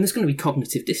fine. And there's going to be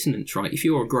cognitive dissonance, right? If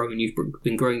you're a grower and you've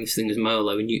been growing this thing as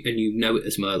Merlot and you know it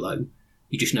as Merlot,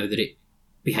 you just know that it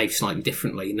behaves slightly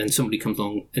differently. And then somebody comes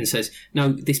along and says,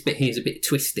 no, this bit here is a bit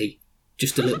twisty,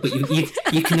 just a little bit.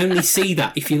 You can only see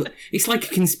that if you... It's like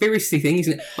a conspiracy thing,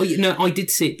 isn't it? I did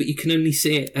see it, but you can only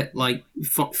see it at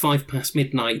 5 past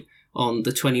midnight on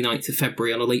the 29th of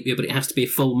February on a leap year, but it has to be a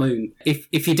full moon.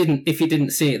 If you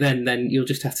didn't see it then you'll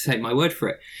just have to take my word for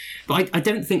it. But I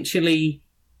don't think Chile...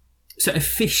 So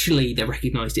officially they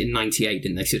recognised it in 98,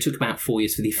 didn't they? So it took about 4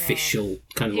 years for the official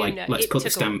kind of let's put the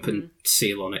stamp and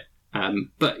seal on it.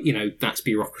 But, that's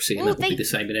bureaucracy, and that will be the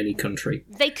same in any country.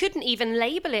 They couldn't even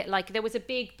label it. There was a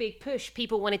big, big push.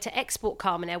 People wanted to export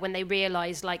Carmenere when they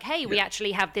realised, we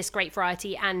actually have this great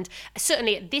variety. And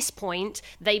certainly at this point,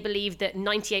 they believed that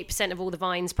 98% of all the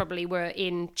vines probably were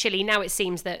in Chile. Now it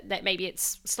seems that maybe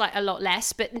it's a lot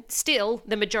less, but still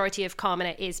the majority of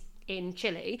Carmenere is in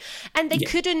Chile, and they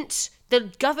couldn't,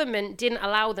 the government didn't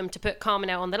allow them to put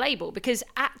Carmenere on the label, because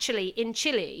actually in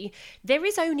Chile there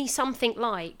is only something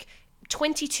like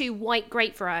 22 white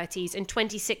grape varieties and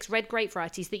 26 red grape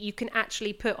varieties that you can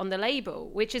actually put on the label,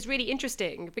 which is really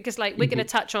interesting because we're going to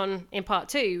touch on in part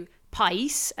 2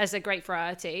 Pais as a grape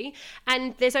variety,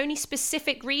 and there's only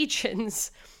specific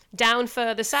regions down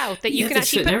further south that you can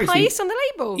actually put Pais on the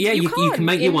label. Yeah, you can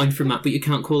make your wine from that, but you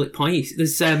can't call it Pais.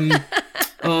 There's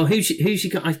who's you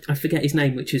got? I forget his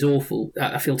name, which is awful.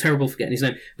 I feel terrible forgetting his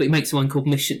name. But he makes one called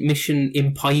Mission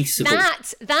Impaissable.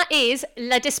 That is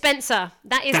La Dispensa.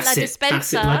 That is La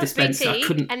Dispensa. La Dispensa.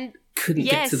 I couldn't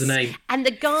get to the name. And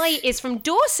the guy is from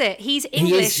Dorset. He's English.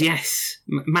 He is, yes.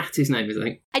 Matt, his name is, I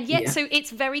think. And yet, so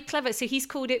it's very clever. So he's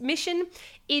called it Mission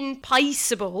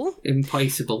Impaissable.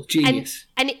 Impaissable. Genius.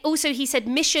 And it also, he said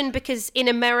Mission because in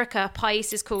America,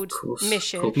 Pais is called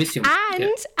Mission. Called Mission.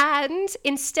 And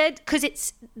instead,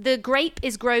 because the grape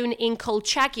is grown in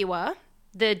Colchagua,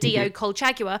 the Dio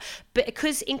Colchagua, but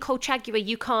because in Colchagua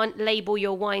you can't label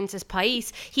your wines as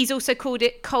Pais, he's also called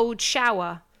it Cold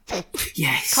Shower.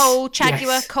 Yes.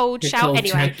 Colchagua, Cold Shower.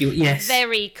 Anyway, yes.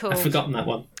 Very cool. I've forgotten that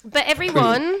one. But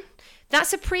everyone,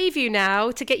 that's a preview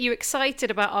now to get you excited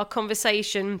about our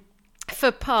conversation for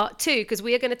part 2, because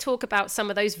we are going to talk about some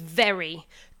of those very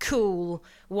cool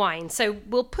wines. So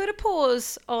we'll put a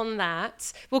pause on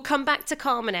that. We'll come back to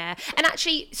Carmenere. And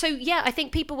actually, I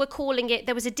think people were calling it,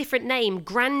 there was a different name,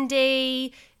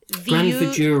 Grande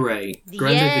Vidure.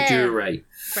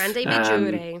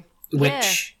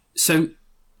 So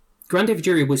Grande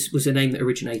Vidure was a name that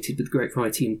originated with grape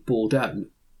variety in Bordeaux,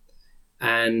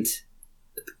 and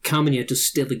Carmenere does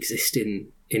still exist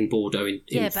in Bordeaux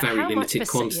in very limited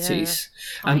quantities.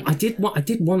 I did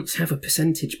once have a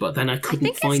percentage, but then I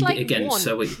couldn't find it again. 1.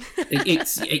 So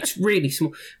it's really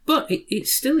small, but it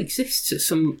still exists at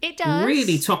some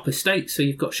really top estates. So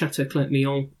you've got Chateau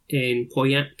Clermont in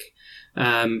Pauillac,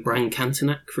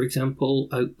 Bran-Cantenac, for example,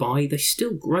 Oak Bay. They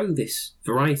still grow this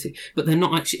variety, but they're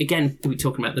not actually. Again, we're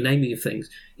talking about the naming of things.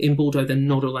 In Bordeaux, they're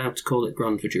not allowed to call it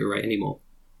Grande Vidure anymore.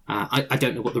 I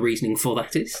don't know what the reasoning for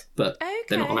that is, but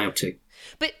they're not allowed to.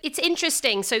 But it's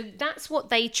interesting. So that's what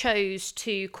they chose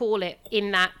to call it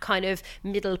in that kind of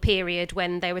middle period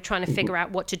when they were trying to figure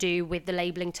out what to do with the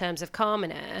labelling terms of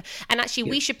Carmenere. And actually,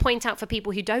 we should point out for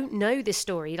people who don't know this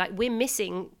story, like we're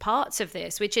missing parts of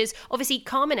this, which is obviously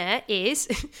Carmenere is,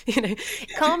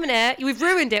 Carmenere, we've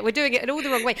ruined it. We're doing it in all the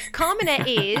wrong way. Carmenere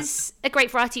is a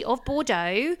grape variety of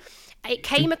Bordeaux. It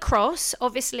came across,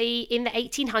 obviously, in the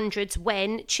 1800s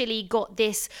when Chile got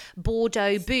this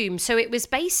Bordeaux boom. So it was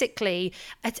basically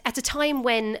at a time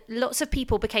when lots of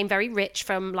people became very rich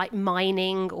from like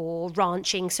mining or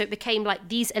ranching. So it became like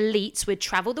these elites would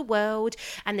travel the world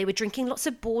and they were drinking lots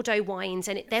of Bordeaux wines.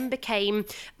 And it then became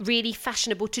really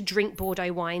fashionable to drink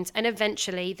Bordeaux wines. And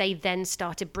eventually they then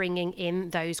started bringing in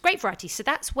those grape varieties. So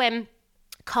that's when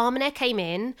Carmenere came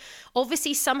in,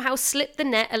 obviously somehow slipped the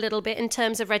net a little bit in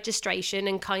terms of registration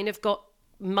and kind of got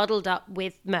muddled up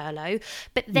with Merlot.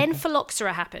 But then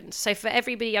Phylloxera happened. So for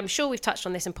everybody, I'm sure we've touched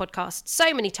on this in podcasts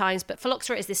so many times, but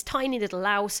Phylloxera is this tiny little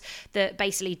louse that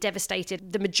basically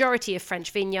devastated the majority of French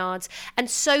vineyards. And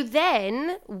so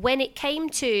then when it came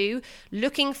to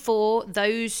looking for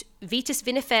those Vitis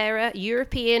vinifera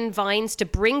European vines to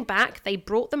bring back, they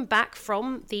brought them back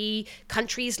from the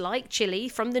countries like Chile,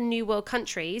 from the New World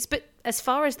countries. But as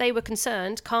far as they were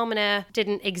concerned, Carmenere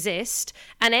didn't exist.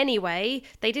 And anyway,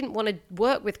 they didn't want to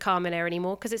work with Carmenere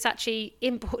anymore because it's actually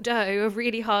in Bordeaux a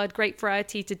really hard grape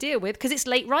variety to deal with because it's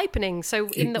late ripening. So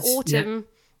in the autumn,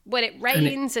 when it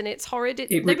rains and it's horrid,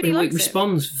 nobody likes it. It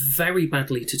responds very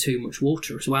badly to too much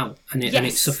water as well. And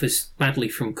it suffers badly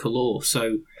from calor.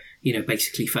 So,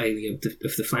 basically failure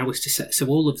of the flowers to set. So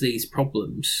all of these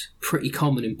problems, pretty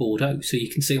common in Bordeaux. So you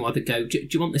can see why they go, do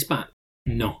you want this back?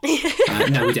 No.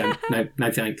 No, we don't.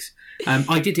 No, thanks.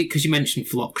 I did it because you mentioned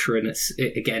Phylloxera, and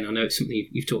again, I know it's something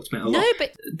you've talked about a lot. No,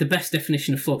 but the best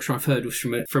definition of Phylloxera I've heard was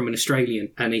from an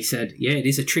Australian, and he said, yeah, it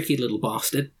is a tricky little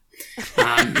bastard.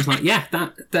 It's like, yeah,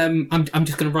 that I'm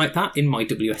just going to write that in my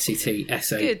WSET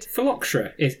essay. Good.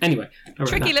 Phylloxera is, anyway.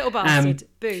 Tricky little bastard.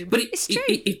 Boom. But it's true.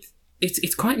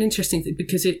 It's quite an interesting thing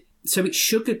because it's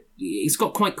sugar. It's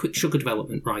got quite quick sugar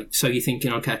development, right? So you're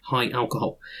thinking, okay, high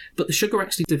alcohol, but the sugar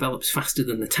actually develops faster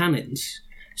than the tannins.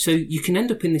 So you can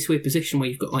end up in this weird position where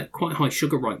you've got like quite high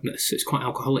sugar ripeness, so it's quite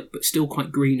alcoholic, but still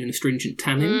quite green and astringent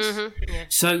tannins. Mm-hmm. Yeah.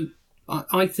 So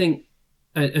I think,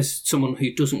 as someone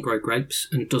who doesn't grow grapes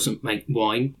and doesn't make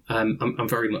wine, I'm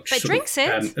very much. But drinks it.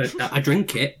 I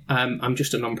drink it. I'm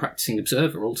just a non-practicing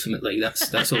observer. Ultimately,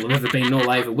 that's all I've ever been, all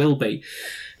I ever will be.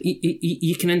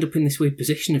 You can end up in this weird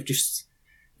position of just,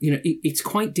 it's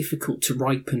quite difficult to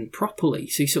ripen properly.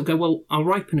 So you sort of go, well, I'll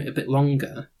ripen it a bit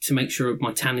longer to make sure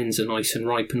my tannins are nice and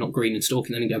ripe and not green and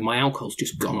stalky. And then you go, my alcohol's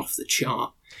just gone off the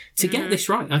chart. To get this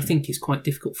right, I think is quite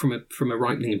difficult from a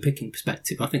ripening and picking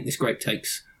perspective. I think this grape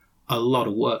takes a lot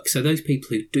of work. So those people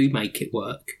who do make it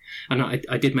work, and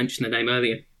I did mention the name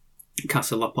earlier,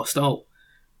 Casa l'Apostol,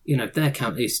 their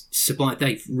count is sublime.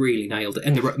 They've really nailed it.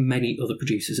 And there are many other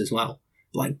producers as well.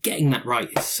 Like, getting that right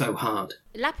is so hard.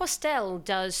 L'Apostol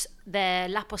does their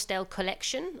L'Apostol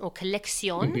collection or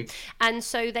collection, and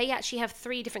so they actually have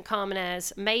 3 different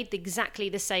Carmeneres made exactly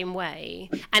the same way,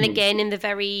 and again in the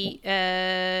very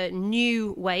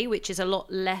new way, which is a lot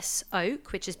less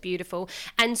oak, which is beautiful.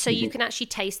 And so you can actually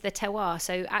taste the terroir.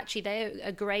 So actually they're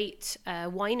a great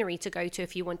winery to go to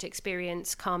if you want to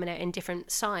experience Carmenere in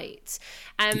different sites.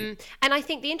 And I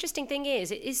think the interesting thing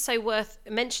is, it is so worth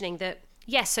mentioning that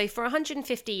yes, so for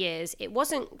 150 years, it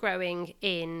wasn't growing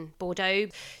in Bordeaux.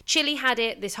 Chile had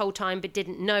it this whole time, but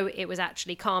didn't know it was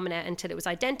actually Carmenere until it was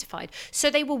identified. So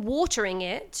they were watering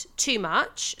it too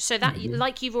much. So that,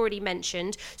 like you've already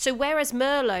mentioned, so whereas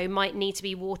Merlot might need to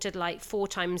be watered like 4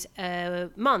 times a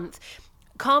month,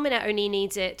 Carmenere only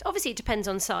needs it, obviously it depends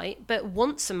on site, but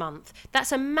once a month.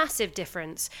 That's a massive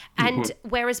difference. And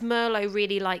whereas Merlot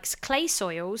really likes clay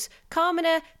soils,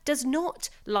 Carmenere does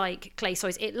not like clay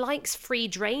soils. It likes free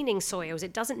draining soils.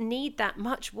 It doesn't need that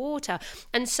much water.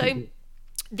 And so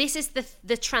this is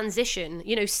the transition,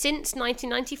 since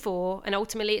 1994, and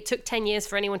ultimately it took 10 years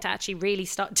for anyone to actually really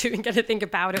start doing anything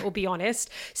about it, or be honest.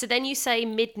 So then you say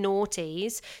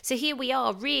mid-noughties. So here we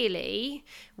are really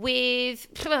with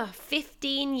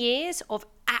 15 years of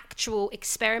actual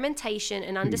experimentation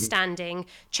and understanding,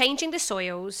 changing the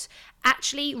soils,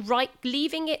 actually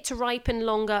leaving it to ripen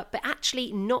longer, but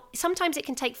actually not. Sometimes it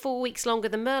can take 4 weeks longer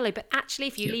than Merlot, but actually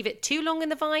if you leave it too long in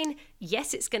the vine,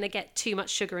 yes, it's going to get too much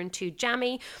sugar and too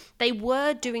jammy. They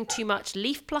were doing too much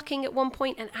leaf plucking at one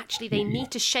point, and actually they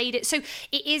need to shade it. So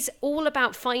it is all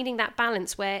about finding that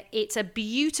balance where it's a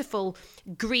beautiful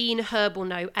green herbal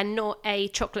note and not a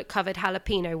chocolate covered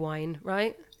jalapeno wine,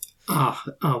 right?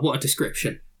 What a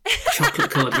description.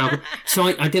 chocolate coloured Albert. So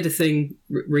I did a thing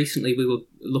recently. We were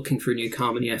looking for a new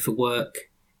Carmenere for work,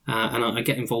 and I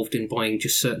get involved in buying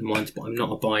just certain wines, but I'm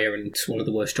not a buyer, and it's one of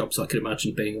the worst jobs I could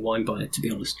imagine, being a wine buyer, to be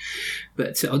honest.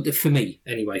 But for me,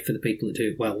 anyway, for the people that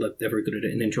do it well, they're very good at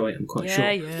it and enjoy it, I'm quite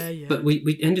sure. Yeah. But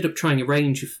we ended up trying a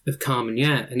range of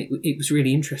Carmenere, and it was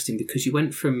really interesting because you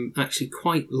went from actually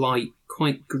quite light,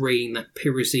 quite green, that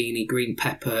Pirozzini, green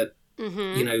pepper,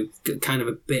 kind of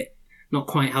a bit, not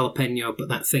quite jalapeno, but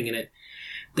that thing in it.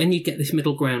 Then you get this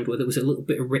middle ground where there was a little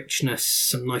bit of richness,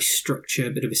 some nice structure,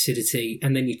 a bit of acidity,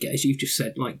 and then you get, as you've just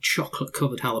said, like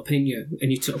chocolate-covered jalapeno,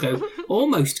 and you sort of go,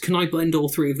 almost, can I blend all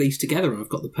three of these together and I've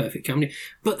got the perfect Carmenere?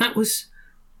 But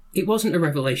it wasn't a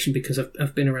revelation because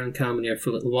I've been around Carmenere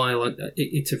for a little while.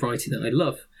 It's a variety that I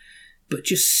love. But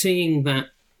just seeing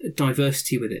that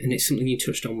diversity with it, and it's something you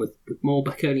touched on with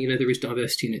Malbec, there is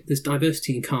diversity in it. There's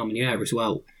diversity in Carmenere as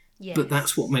well. Yes. But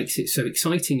that's what makes it so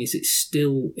exciting, is it's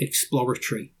still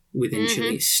exploratory within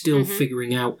Chile. It's still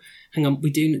figuring out, hang on, we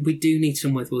do need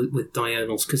somewhere with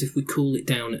diurnals, because if we cool it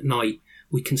down at night,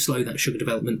 we can slow that sugar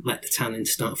development, let the tannins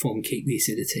start forming, keep the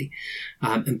acidity,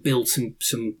 and build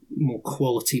some more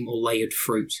quality, more layered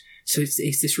fruit. So it's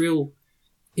this real,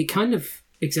 it kind of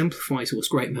exemplifies what's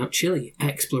great about Chile: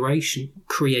 exploration,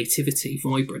 creativity,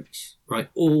 vibrance, right?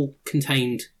 All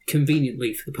contained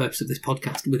conveniently for the purpose of this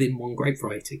podcast within one grape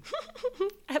variety.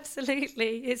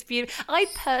 Absolutely. It's beautiful. I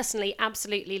personally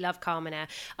absolutely love Carmenere.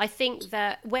 I think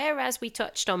that whereas we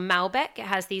touched on Malbec, it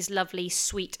has these lovely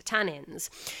sweet tannins.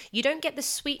 You don't get the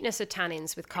sweetness of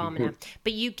tannins with Carmenere,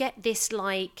 but you get this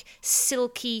like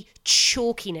silky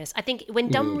chalkiness. I think when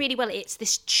done really well, it's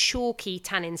this chalky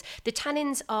tannins. The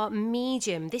tannins are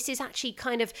medium. This is actually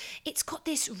kind of, it's got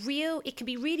this real, it can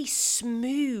be really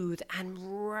smooth and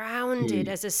rounded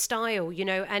as a style,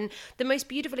 and the most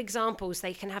beautiful examples,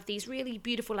 they can have these really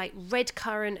beautiful like red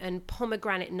currant and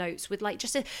pomegranate notes with like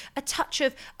just a touch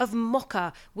of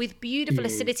mocha with beautiful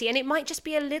acidity, and it might just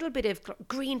be a little bit of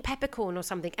green peppercorn or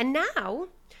something. And now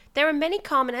there are many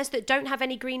Carmeneres that don't have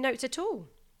any green notes at all.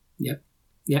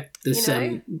 Yeah, there's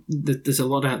there's a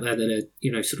lot out there that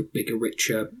are sort of bigger,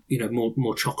 richer,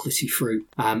 more chocolatey fruit,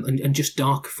 and just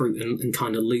darker fruit, and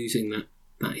kind of losing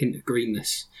that hint of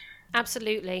greenness.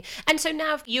 Absolutely. And so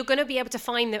now you're going to be able to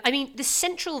find them. I mean, the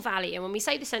Central Valley, and when we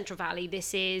say the Central Valley,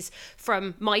 this is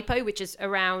from Maipo, which is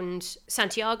around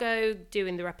Santiago,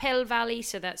 doing the Rapel Valley,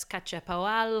 so that's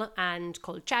Cachapoal and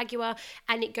Colchagua,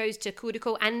 and it goes to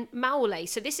Curicó and Maule.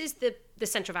 So this is the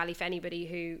Central Valley, for anybody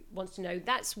who wants to know.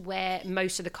 That's where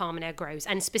most of the Carmenere grows.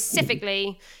 And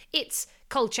specifically, it's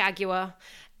Colchagua,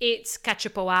 it's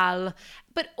Cachapoal,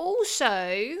 but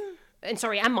also... and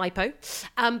Maipo,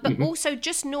 but also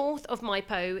just north of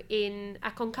Maipo in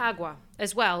Aconcagua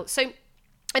as well. So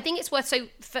I think it's worth,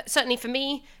 certainly for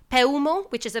me,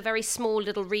 Peumo, which is a very small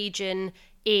little region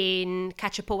in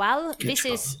Cachapoal.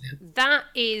 That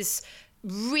is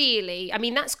really, I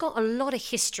mean, that's got a lot of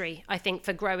history, I think,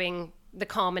 for growing the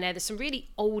Carmenere. There's some really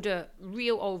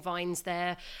real old vines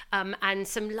there, and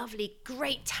some lovely,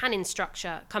 great tannin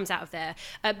structure comes out of there.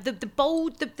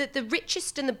 The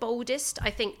richest and the boldest, I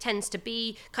think, tends to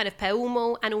be kind of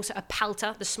Peumo and also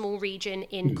Apalta, the small region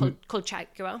in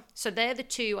Colchagua. So they're the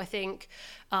two, I think,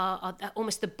 are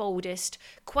almost the boldest.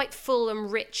 Quite full and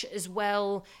rich as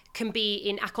well can be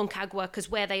in Aconcagua,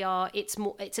 because where they are, it's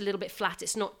a little bit flat.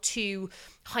 It's not too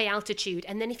high altitude.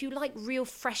 And then if you like real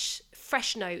fresh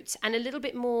notes and a little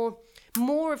bit more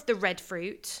of the red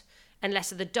fruit and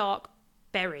less of the dark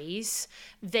berries,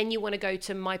 then you want to go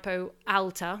to Maipo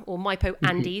Alta or Maipo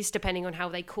Andes, depending on how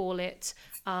they call it.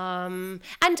 And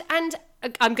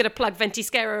I'm going to plug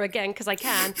Ventisquero again because I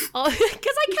can.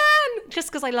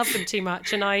 Just because I love them too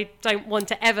much and I don't want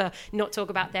to ever not talk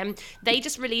about them. They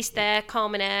just released their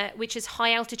Carmenere, which is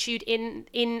high altitude in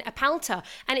Apalta,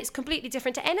 and it's completely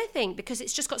different to anything because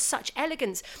it's just got such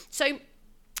elegance. So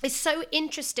it's so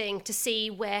interesting to see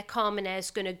where Carmenere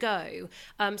is going to go.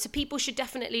 So people should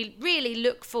definitely really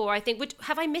look for, I think,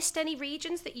 have I missed any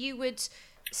regions that you would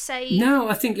say? No,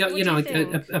 I think,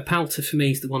 Apalta for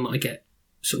me is the one that I get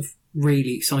sort of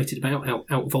really excited about out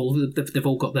of all. They've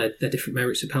all got their different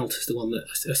merits. Apalta's the one that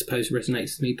I suppose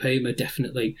resonates with me. Peumo,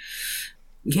 definitely.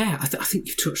 Yeah, I think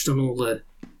you've touched on all the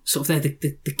sort of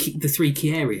the three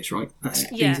key areas, right?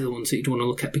 These are the ones that you'd want to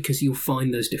look at because you'll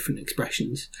find those different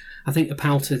expressions. I think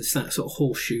Apalta is that sort of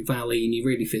horseshoe valley, and you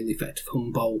really feel the effect of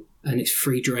Humboldt, and it's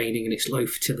free draining and it's low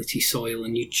fertility soil,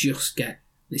 and you just get,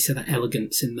 they say, that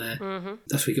elegance in there.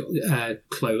 That's where you got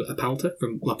Clos Apalta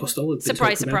from La Postola.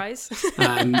 Surprise.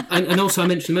 And also I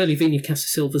mentioned them earlier, Viña Casa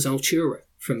Silva's Altura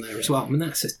from there as well. I mean,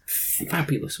 that's a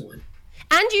fabulous wine.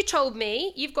 And you told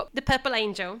me you've got the Purple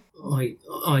Angel. I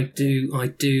do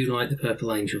like the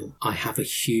Purple Angel. I have a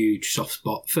huge soft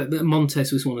spot for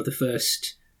Montez. Was one of the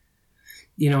first.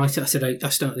 I said I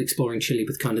started exploring chili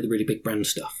with kind of the really big brand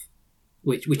stuff,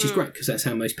 which is great because that's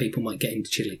how most people might get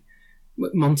into chili.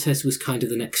 Montez was kind of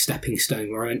the next stepping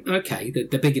stone where I went, okay,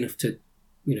 they're big enough to,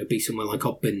 be somewhere like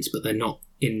Oddbins, but they're not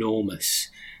enormous.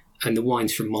 And the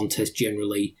wines from Montez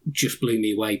generally just blew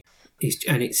me away.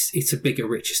 It's a bigger,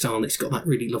 richer style, and it's got that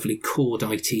really lovely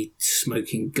cordite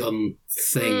smoking gun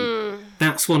thing.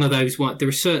 That's one of those wines. There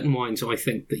are certain wines I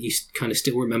think that you kind of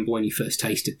still remember when you first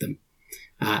tasted them,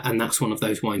 and that's one of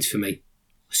those wines for me.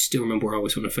 I still remember where I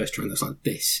was when I first tried it. I was like,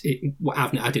 this.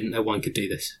 I didn't know wine could do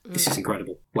this. This is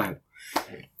incredible. Wow.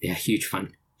 Yeah, huge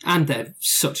fan. And they're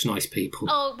such nice people.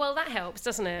 Oh, well, that helps,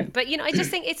 doesn't it? But, I just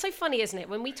think it's so funny, isn't it?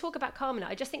 When we talk about Carmenère,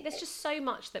 I just think there's just so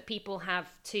much that people have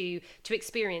to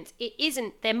experience. It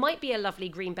isn't, there might be a lovely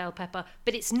green bell pepper,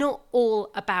 but it's not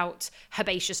all about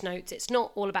herbaceous notes. It's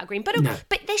not all about green. But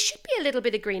there should be a little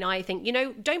bit of green, I think.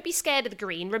 Don't be scared of the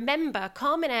green. Remember,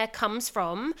 Carmenère comes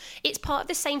from, it's part of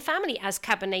the same family as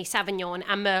Cabernet Sauvignon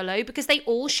and Merlot because they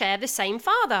all share the same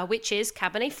father, which is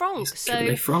Cabernet Franc.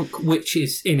 Cabernet Franc, which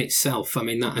is in itself,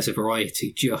 as a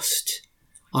variety,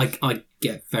 I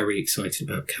get very excited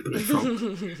about Cabernet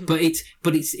Franc, but it's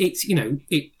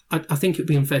I think it would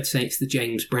be unfair to say it's the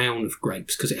James Brown of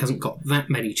grapes because it hasn't got that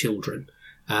many children.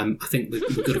 I think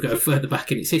we've got to go further back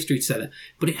in its history to say that,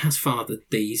 but it has fathered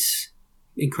these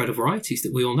incredible varieties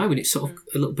that we all know, and it's sort of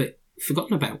a little bit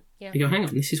forgotten about. Yeah. You go, hang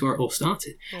on, this is where it all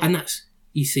started, and that's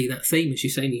you see that theme as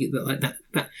you're saying. You get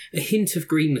that a hint of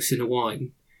greenness in a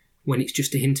wine. When it's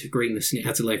just a hint of greenness and it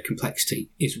adds a layer of complexity,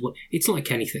 it's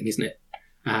like anything, isn't it?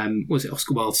 Was it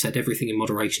Oscar Wilde said, everything in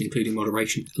moderation, including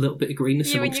moderation. A little bit of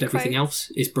greenness amongst everything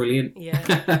else is brilliant.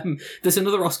 Yeah. There's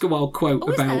another Oscar Wilde quote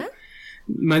about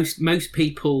most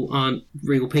people aren't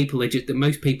real people.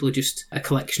 Most people are just a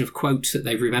collection of quotes that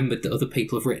they've remembered that other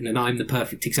people have written, and I'm the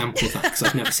perfect example of that because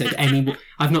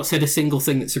I've not said a single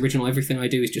thing that's original. Everything I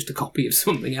do is just a copy of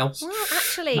something else. Well,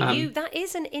 actually, that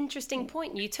is an interesting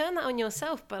point. You turn that on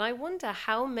yourself, but I wonder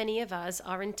how many of us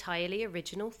are entirely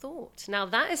original thought. Now,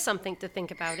 that is something to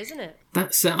think about, isn't it?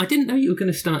 That's. I didn't know you were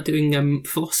going to start doing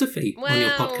philosophy on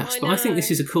your podcast, but I think this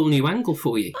is a cool new angle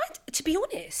for you. To be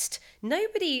honest,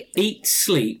 nobody... Eat,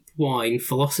 sleep, wine,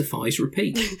 philosophise,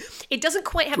 repeat. It doesn't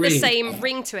quite have the same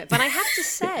ring to it, but I have to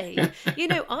say,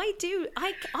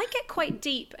 I get quite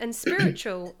deep and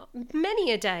spiritual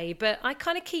many a day, but I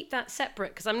kind of keep that separate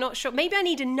because I'm not sure. Maybe I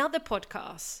need another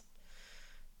podcast.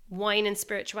 Wine and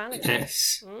spirituality.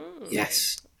 Yes.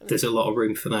 Yes. There's a lot of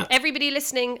room for that. Everybody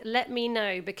listening, let me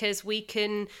know because we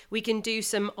can do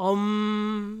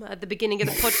some at the beginning of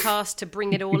the podcast to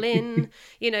bring it all in.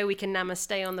 We can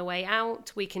namaste on the way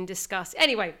out. We can discuss.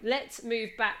 Anyway, let's move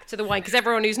back to the wine because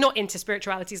everyone who's not into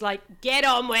spirituality is like, get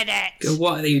on with it.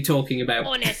 What are you talking about?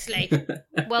 Honestly.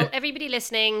 Well, everybody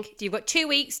listening, you've got 2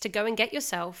 weeks to go and get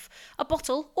yourself a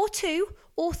bottle or 2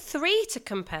 or 3 to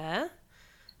compare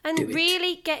and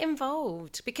really get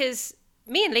involved because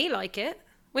me and Lee like it.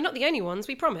 We're not the only ones,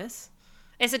 we promise.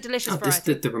 It's a delicious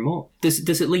variety. There are more.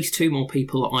 There's at least 2 more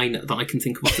people that I can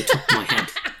think of off the top of my head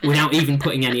without even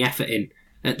putting any effort in.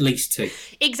 At least 2.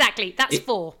 Exactly. That's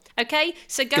 4. Okay?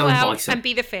 So go out and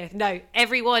be the 5th. No,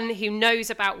 everyone who knows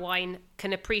about wine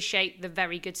can appreciate the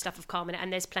very good stuff of Carmenère,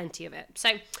 and there's plenty of it. So,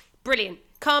 brilliant.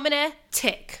 Carmenère,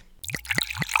 tick.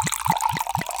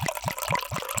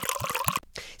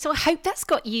 So I hope that's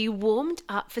got you warmed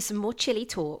up for some more chili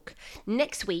talk.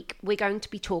 Next week, we're going to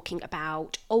be talking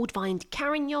about Old Vine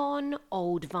Carignan,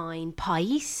 Old Vine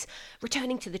Pais,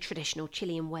 returning to the traditional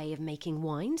Chilean way of making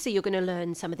wine. So you're going to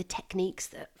learn some of the techniques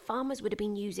that farmers would have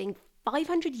been using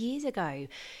 500 years ago.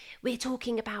 We're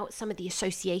talking about some of the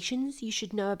associations you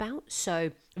should know about.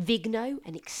 So Vigno,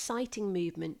 an exciting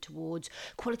movement towards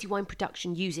quality wine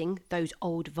production using those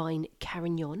Old Vine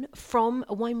Carignan from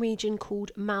a wine region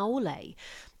called Maule.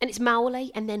 And it's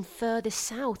Maule and then further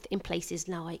south in places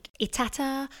like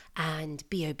Itata and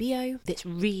Biobío that's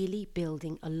really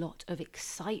building a lot of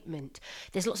excitement.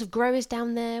 There's lots of growers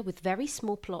down there with very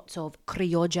small plots of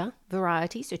criolla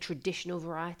varieties, so traditional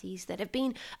varieties that have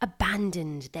been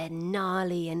abandoned. They're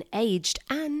gnarly and aged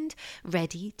and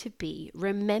ready to be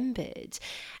remembered.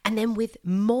 And then with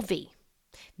Movi,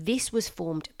 this was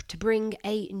formed to bring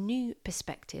a new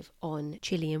perspective on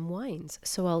Chilean wines.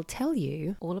 So I'll tell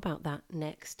you all about that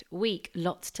next week.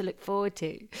 Lots to look forward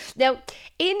to. Now,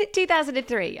 in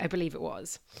 2003, I believe it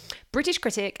was, British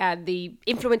critic and the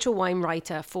influential wine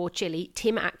writer for Chile,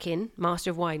 Tim Atkin, Master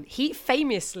of Wine, he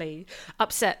famously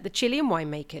upset the Chilean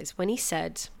winemakers when he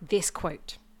said this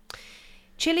quote: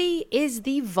 Chile is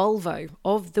the Volvo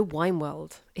of the wine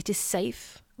world. It is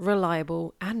safe,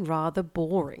 reliable, and rather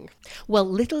boring. Well,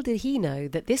 little did he know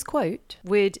that this quote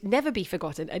would never be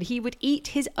forgotten and he would eat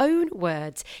his own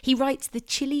words. He writes the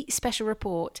Chile Special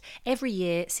Report every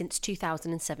year since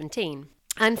 2017.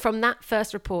 And from that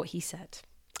first report, he said,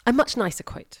 a much nicer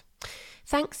quote.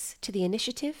 Thanks to the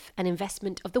initiative and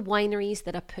investment of the wineries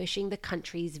that are pushing the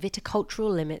country's viticultural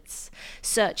limits,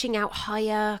 searching out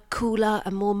higher, cooler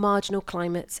and more marginal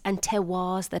climates and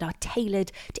terroirs that are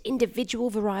tailored to individual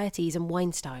varieties and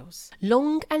wine styles.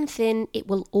 Long and thin it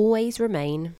will always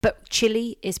remain, but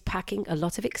Chile is packing a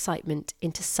lot of excitement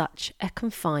into such a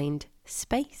confined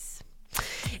space.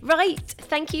 Right,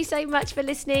 thank you so much for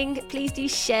listening. Please do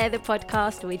share the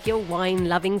podcast with your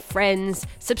wine-loving friends.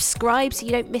 Subscribe so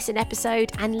you don't miss an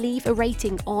episode and leave a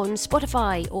rating on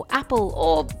Spotify or Apple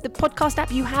or the podcast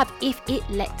app you have if it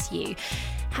lets you.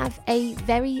 Have a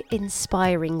very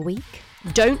inspiring week.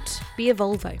 Don't be a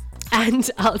Volvo.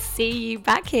 And I'll see you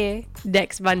back here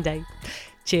next Monday.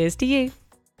 Cheers to you.